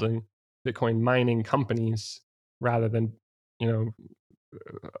in holding Bitcoin mining companies rather than, the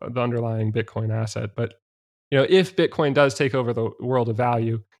underlying Bitcoin asset. But, if Bitcoin does take over the world of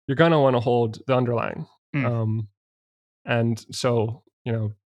value, you're going to want to hold the underlying. And so,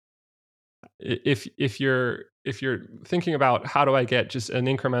 if you're thinking about how do I get just an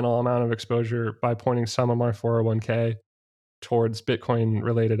incremental amount of exposure by pointing some of my 401k towards Bitcoin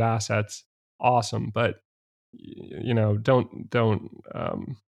related assets, awesome. But don't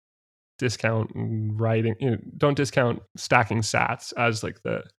discount writing. Don't discount stacking sats as like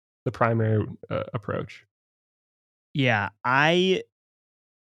the primary approach. Yeah, I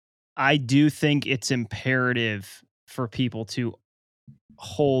do think it's imperative for people to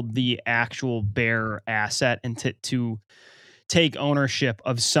hold the actual bearer asset and to take ownership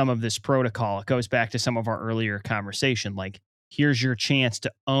of some of this protocol. It goes back to some of our earlier conversation. Like, here's your chance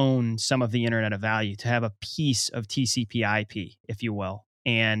to own some of the Internet of Value, to have a piece of TCP/IP, if you will.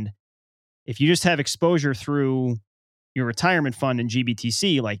 And if you just have exposure through your retirement fund in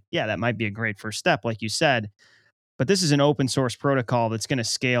GBTC, like, yeah, that might be a great first step, like you said. But this is an open source protocol that's going to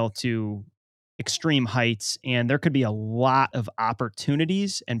scale to extreme heights, and there could be a lot of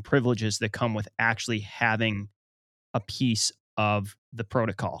opportunities and privileges that come with actually having a piece of the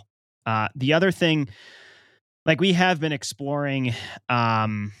protocol. The other thing, like, we have been exploring,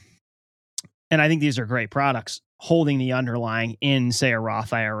 and I think these are great products, holding the underlying in, say, a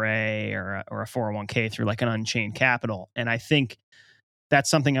Roth IRA or a 401k through like an Unchained Capital. And I think that's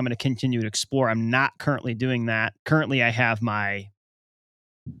something I'm going to continue to explore. I'm not currently doing that. Currently, I have my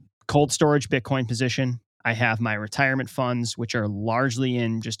cold storage Bitcoin position. I have my retirement funds, which are largely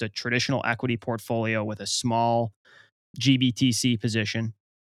in just a traditional equity portfolio with a small GBTC position.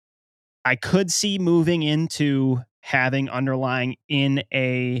 I could see moving into having underlying in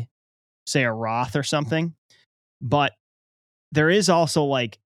say a Roth or something. But there is also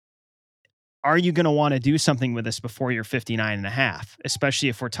like, are you going to want to do something with this before you're 59 and a half, especially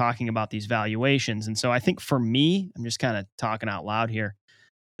if we're talking about these valuations? And so I think for me, I'm just kind of talking out loud here,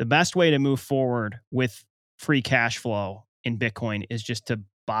 the best way to move forward with free cash flow in Bitcoin is just to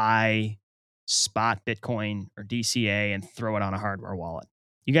buy spot Bitcoin or DCA and throw it on a hardware wallet.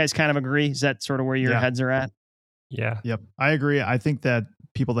 You guys kind of agree? Is that sort of where your heads are at? Yeah. Yep. I agree. I think that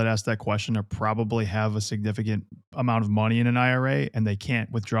people that ask that question are probably have a significant amount of money in an IRA and they can't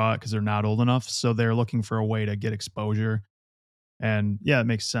withdraw it because they're not old enough. So they're looking for a way to get exposure. And yeah, it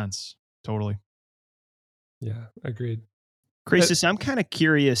makes sense. Totally. Yeah, agreed. Croesus, I'm kind of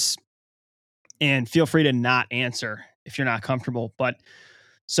curious, and feel free to not answer if you're not comfortable. But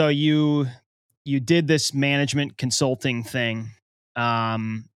so you did this management consulting thing.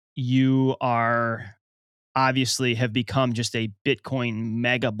 You are obviously have become just a Bitcoin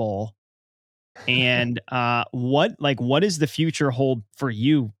mega bull. And what does the future hold for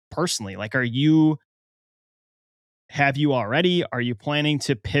you personally? Like, have you already? Are you planning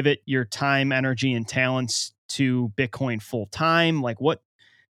to pivot your time, energy, and talents to Bitcoin full time? Like,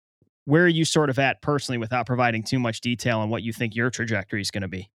 where are you sort of at personally, without providing too much detail on what you think your trajectory is going to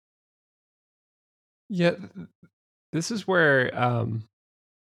be? Yeah, this is where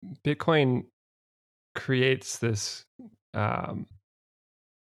Bitcoin creates this um,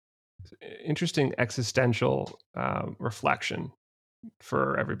 interesting existential reflection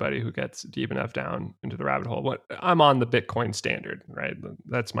for everybody who gets deep enough down into the rabbit hole. What I'm on the Bitcoin standard, right?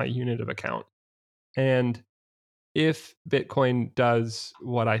 That's my unit of account. And if Bitcoin does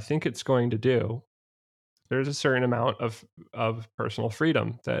what I think it's going to do, there's a certain amount of personal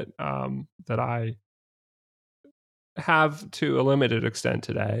freedom that that I have to a limited extent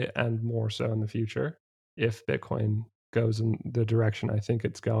today, and more so in the future, if Bitcoin goes in the direction I think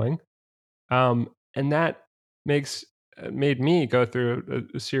it's going. And that makes made me go through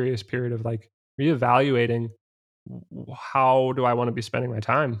a serious period of like reevaluating how do I want to be spending my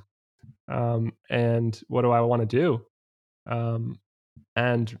time, and what do I want to do, um,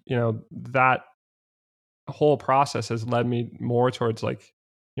 and that whole process has led me more towards like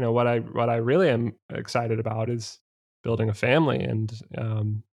what I really am excited about is building a family and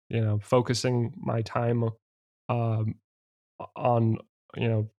focusing my time um, on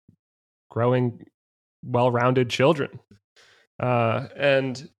growing well-rounded children,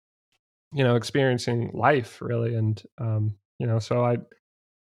 and experiencing life really. And so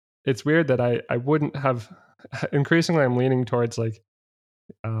it's weird that I wouldn't have increasingly I'm leaning towards like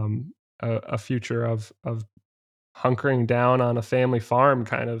a future of hunkering down on a family farm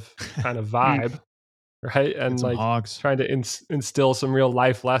kind of vibe, right? Get And some like hogs. trying to instill some real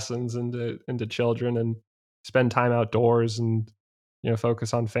life lessons into children and spend time outdoors and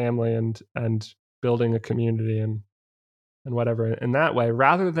focus on family and building a community and whatever in that way,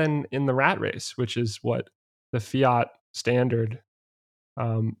 rather than in the rat race, which is what the fiat standard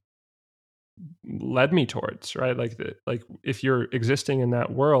um, led me towards, right? Like if you're existing in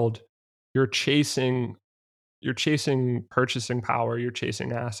that world, you're chasing purchasing power, you're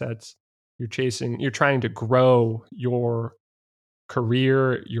chasing assets, you're trying to grow your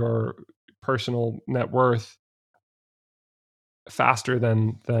career, your personal net worth faster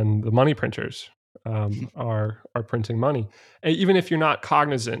than the money printers are printing money. And even if you're not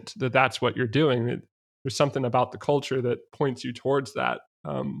cognizant that that's what you're doing, there's something about the culture that points you towards that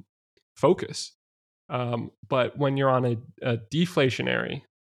focus. But when you're on a deflationary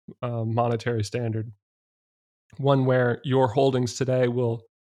monetary standard, one where your holdings today will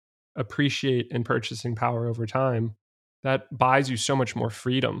appreciate in purchasing power over time, that buys you so much more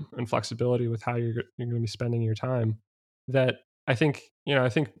freedom and flexibility with how you're going to be spending your time, that I think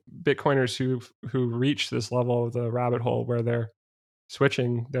Bitcoiners who reach this level of the rabbit hole where they're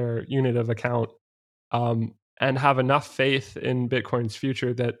switching their unit of account, and have enough faith in Bitcoin's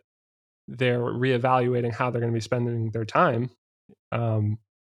future that they're reevaluating how they're going to be spending their time. um,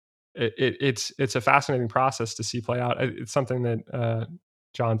 it's a fascinating process to see play out. It's something that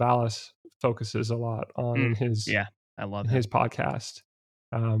John Vallis focuses a lot on in Yeah, I love his podcast.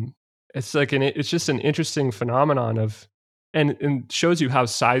 It's like it's just an interesting phenomenon of, and shows you how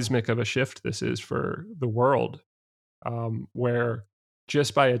seismic of a shift this is for the world, where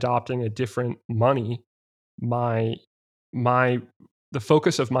just by adopting a different money, my the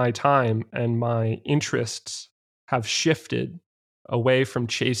focus of my time and my interests have shifted away from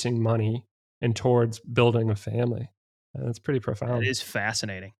chasing money and towards building a family. And it's pretty that profound. is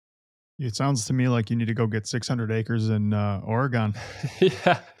fascinating. It sounds to me like you need to go get 600 acres in Oregon.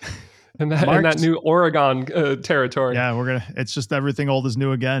 Yeah. And that new Oregon territory. Yeah, it's just everything old is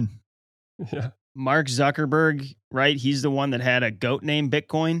new again. Yeah. Mark Zuckerberg, right? He's the one that had a goat named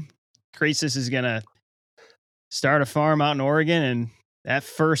Bitcoin. Croesus is going to start a farm out in Oregon, and that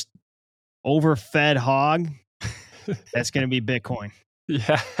first overfed hog, that's going to be Bitcoin.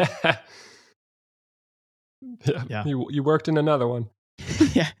 Yeah. Yeah. You worked in another one.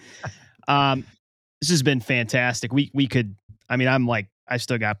 Yeah. This has been fantastic. We could, I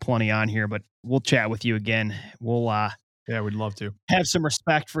still got plenty on here, but we'll chat with you again. We'll Yeah, we'd love to. have some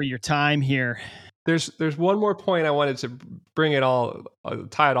respect for your time here. There's one more point I wanted to bring it all,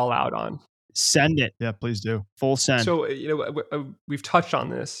 tie it all out on. Send it. Yeah, please do. Full send. So we've touched on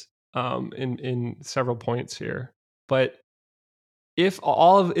this in several points here, but if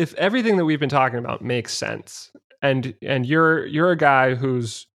everything that we've been talking about makes sense, and you're a guy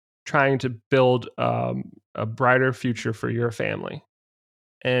who's trying to build a brighter future for your family,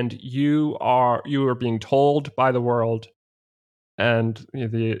 and you are being told by the world and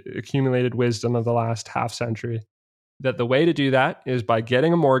the accumulated wisdom of the last half century that the way to do that is by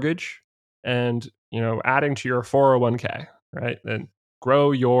getting a mortgage and adding to your 401k, right? And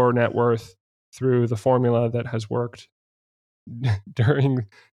grow your net worth through the formula that has worked during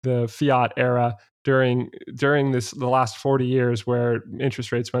the fiat era during the last 40 years where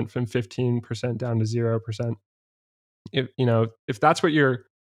interest rates went from 15% down to 0%. If that's what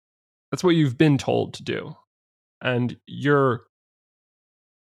you've been told to do, and you're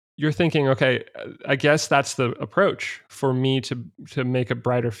thinking, okay, I guess that's the approach for me to make a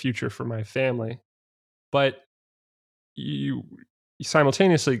brighter future for my family. But you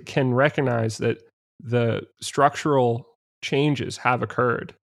simultaneously can recognize that the structural changes have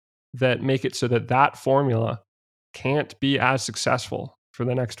occurred that make it so that formula can't be as successful for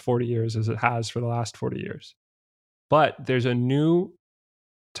the next 40 years as it has for the last 40 years. But there's a new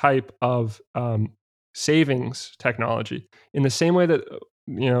type of savings technology, in the same way that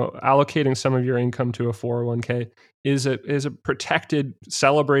allocating some of your income to a 401k is a protected,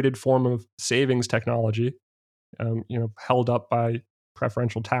 celebrated form of savings technology, held up by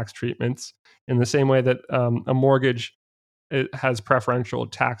preferential tax treatments. In the same way that a mortgage, it has preferential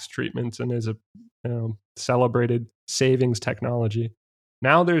tax treatments and is a celebrated savings technology.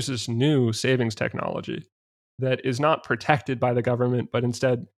 Now there's this new savings technology that is not protected by the government, but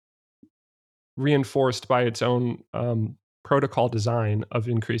instead reinforced by its own protocol design of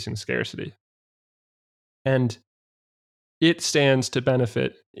increasing scarcity. And it stands to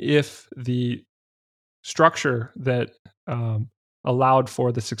benefit if the structure that allowed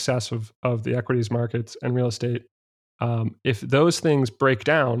for the success of the equities markets and real estate, if those things break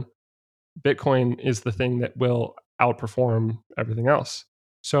down, Bitcoin is the thing that will outperform everything else.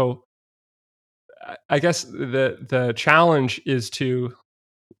 So I guess the challenge is to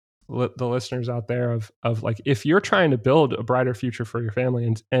the listeners out there of like, if you're trying to build a brighter future for your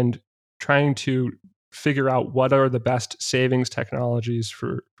family and trying to figure out what are the best savings technologies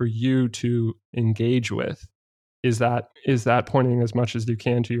for you to engage with, is that pointing as much as you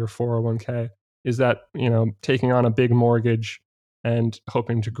can to your 401k? Is that, taking on a big mortgage and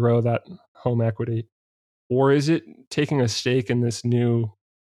hoping to grow that home equity? Or is it taking a stake in this new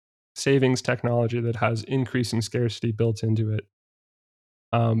savings technology that has increasing scarcity built into it?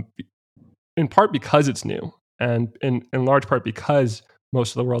 In part because it's new, and in large part because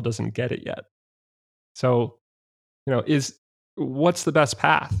most of the world doesn't get it yet. So, what's the best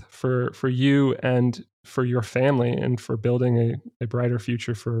path for you and for your family and for building a brighter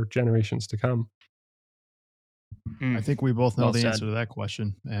future for generations to come? I think we both know Well the said. answer to that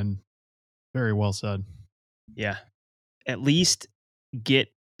question, and very well said. Yeah. At least get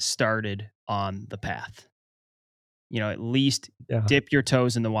started on the path. At least dip your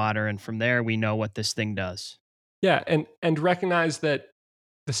toes in the water, and from there we know what this thing does. Yeah, and recognize that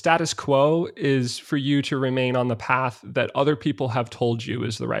the status quo is for you to remain on the path that other people have told you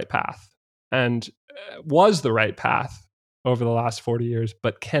is the right path, and was the right path over the last 40 years,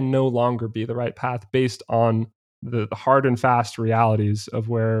 but can no longer be the right path based on the hard and fast realities of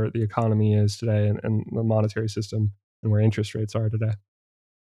where the economy is today and the monetary system and where interest rates are today.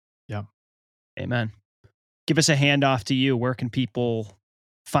 Yeah. Amen. Give us a handoff to you. Where can people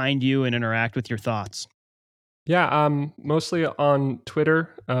find you and interact with your thoughts? Yeah, mostly on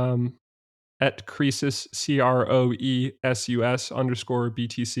Twitter, at Croesus,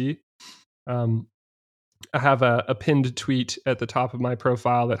 CROESUS_BTC. I have a pinned tweet at the top of my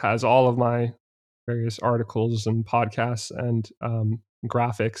profile that has all of my various articles and podcasts and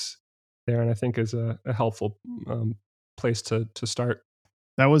graphics there, and I think is a helpful place to start.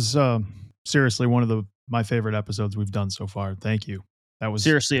 That was seriously one of my favorite episodes we've done so far. Thank you. That was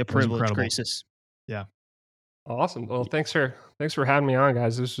seriously a privilege, incredible. Croesus. Yeah. Awesome. Well, thanks for having me on,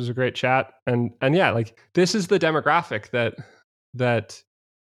 guys. This was a great chat, and yeah, like, this is the demographic that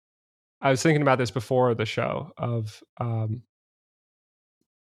I was thinking about this before the show of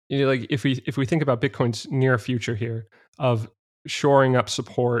like, if we think about Bitcoin's near future here of shoring up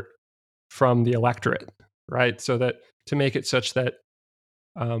support from the electorate, right? So that to make it such that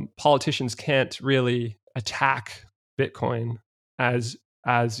politicians can't really attack Bitcoin as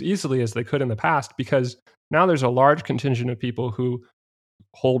easily as they could in the past, because now there's a large contingent of people who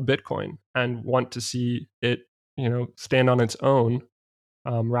hold Bitcoin and want to see it, stand on its own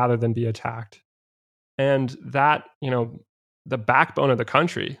rather than be attacked. And that, the backbone of the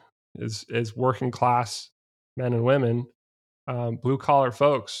country is working class men and women, blue collar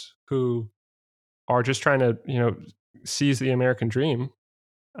folks who are just trying to, seize the American dream.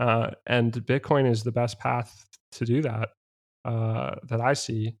 And Bitcoin is the best path to do that, that I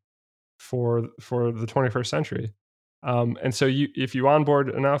see for the 21st century. And so if you onboard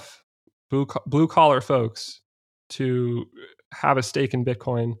enough blue collar folks to have a stake in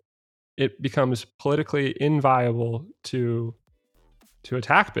Bitcoin, it becomes politically inviolable to to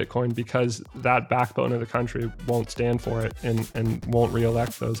attack Bitcoin because that backbone of the country won't stand for it and won't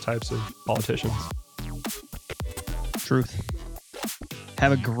reelect those types of politicians. Truth.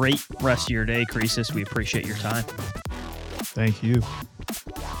 Have a great rest of your day, Croesus. We appreciate your time. Thank you.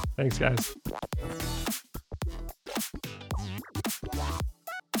 Thanks, guys.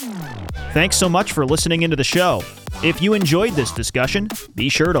 Thanks so much for listening into the show. If you enjoyed this discussion, be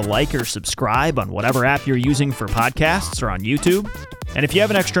sure to like or subscribe on whatever app you're using for podcasts or on YouTube. And if you have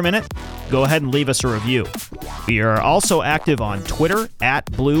an extra minute, go ahead and leave us a review. We are also active on Twitter at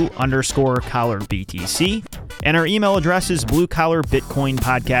blue_collarbtc, and our email address is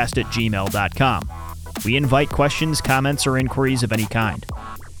bluecollarbitcoinpodcast@gmail.com. We invite questions, comments, or inquiries of any kind.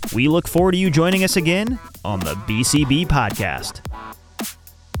 We look forward to you joining us again on the BCB Podcast.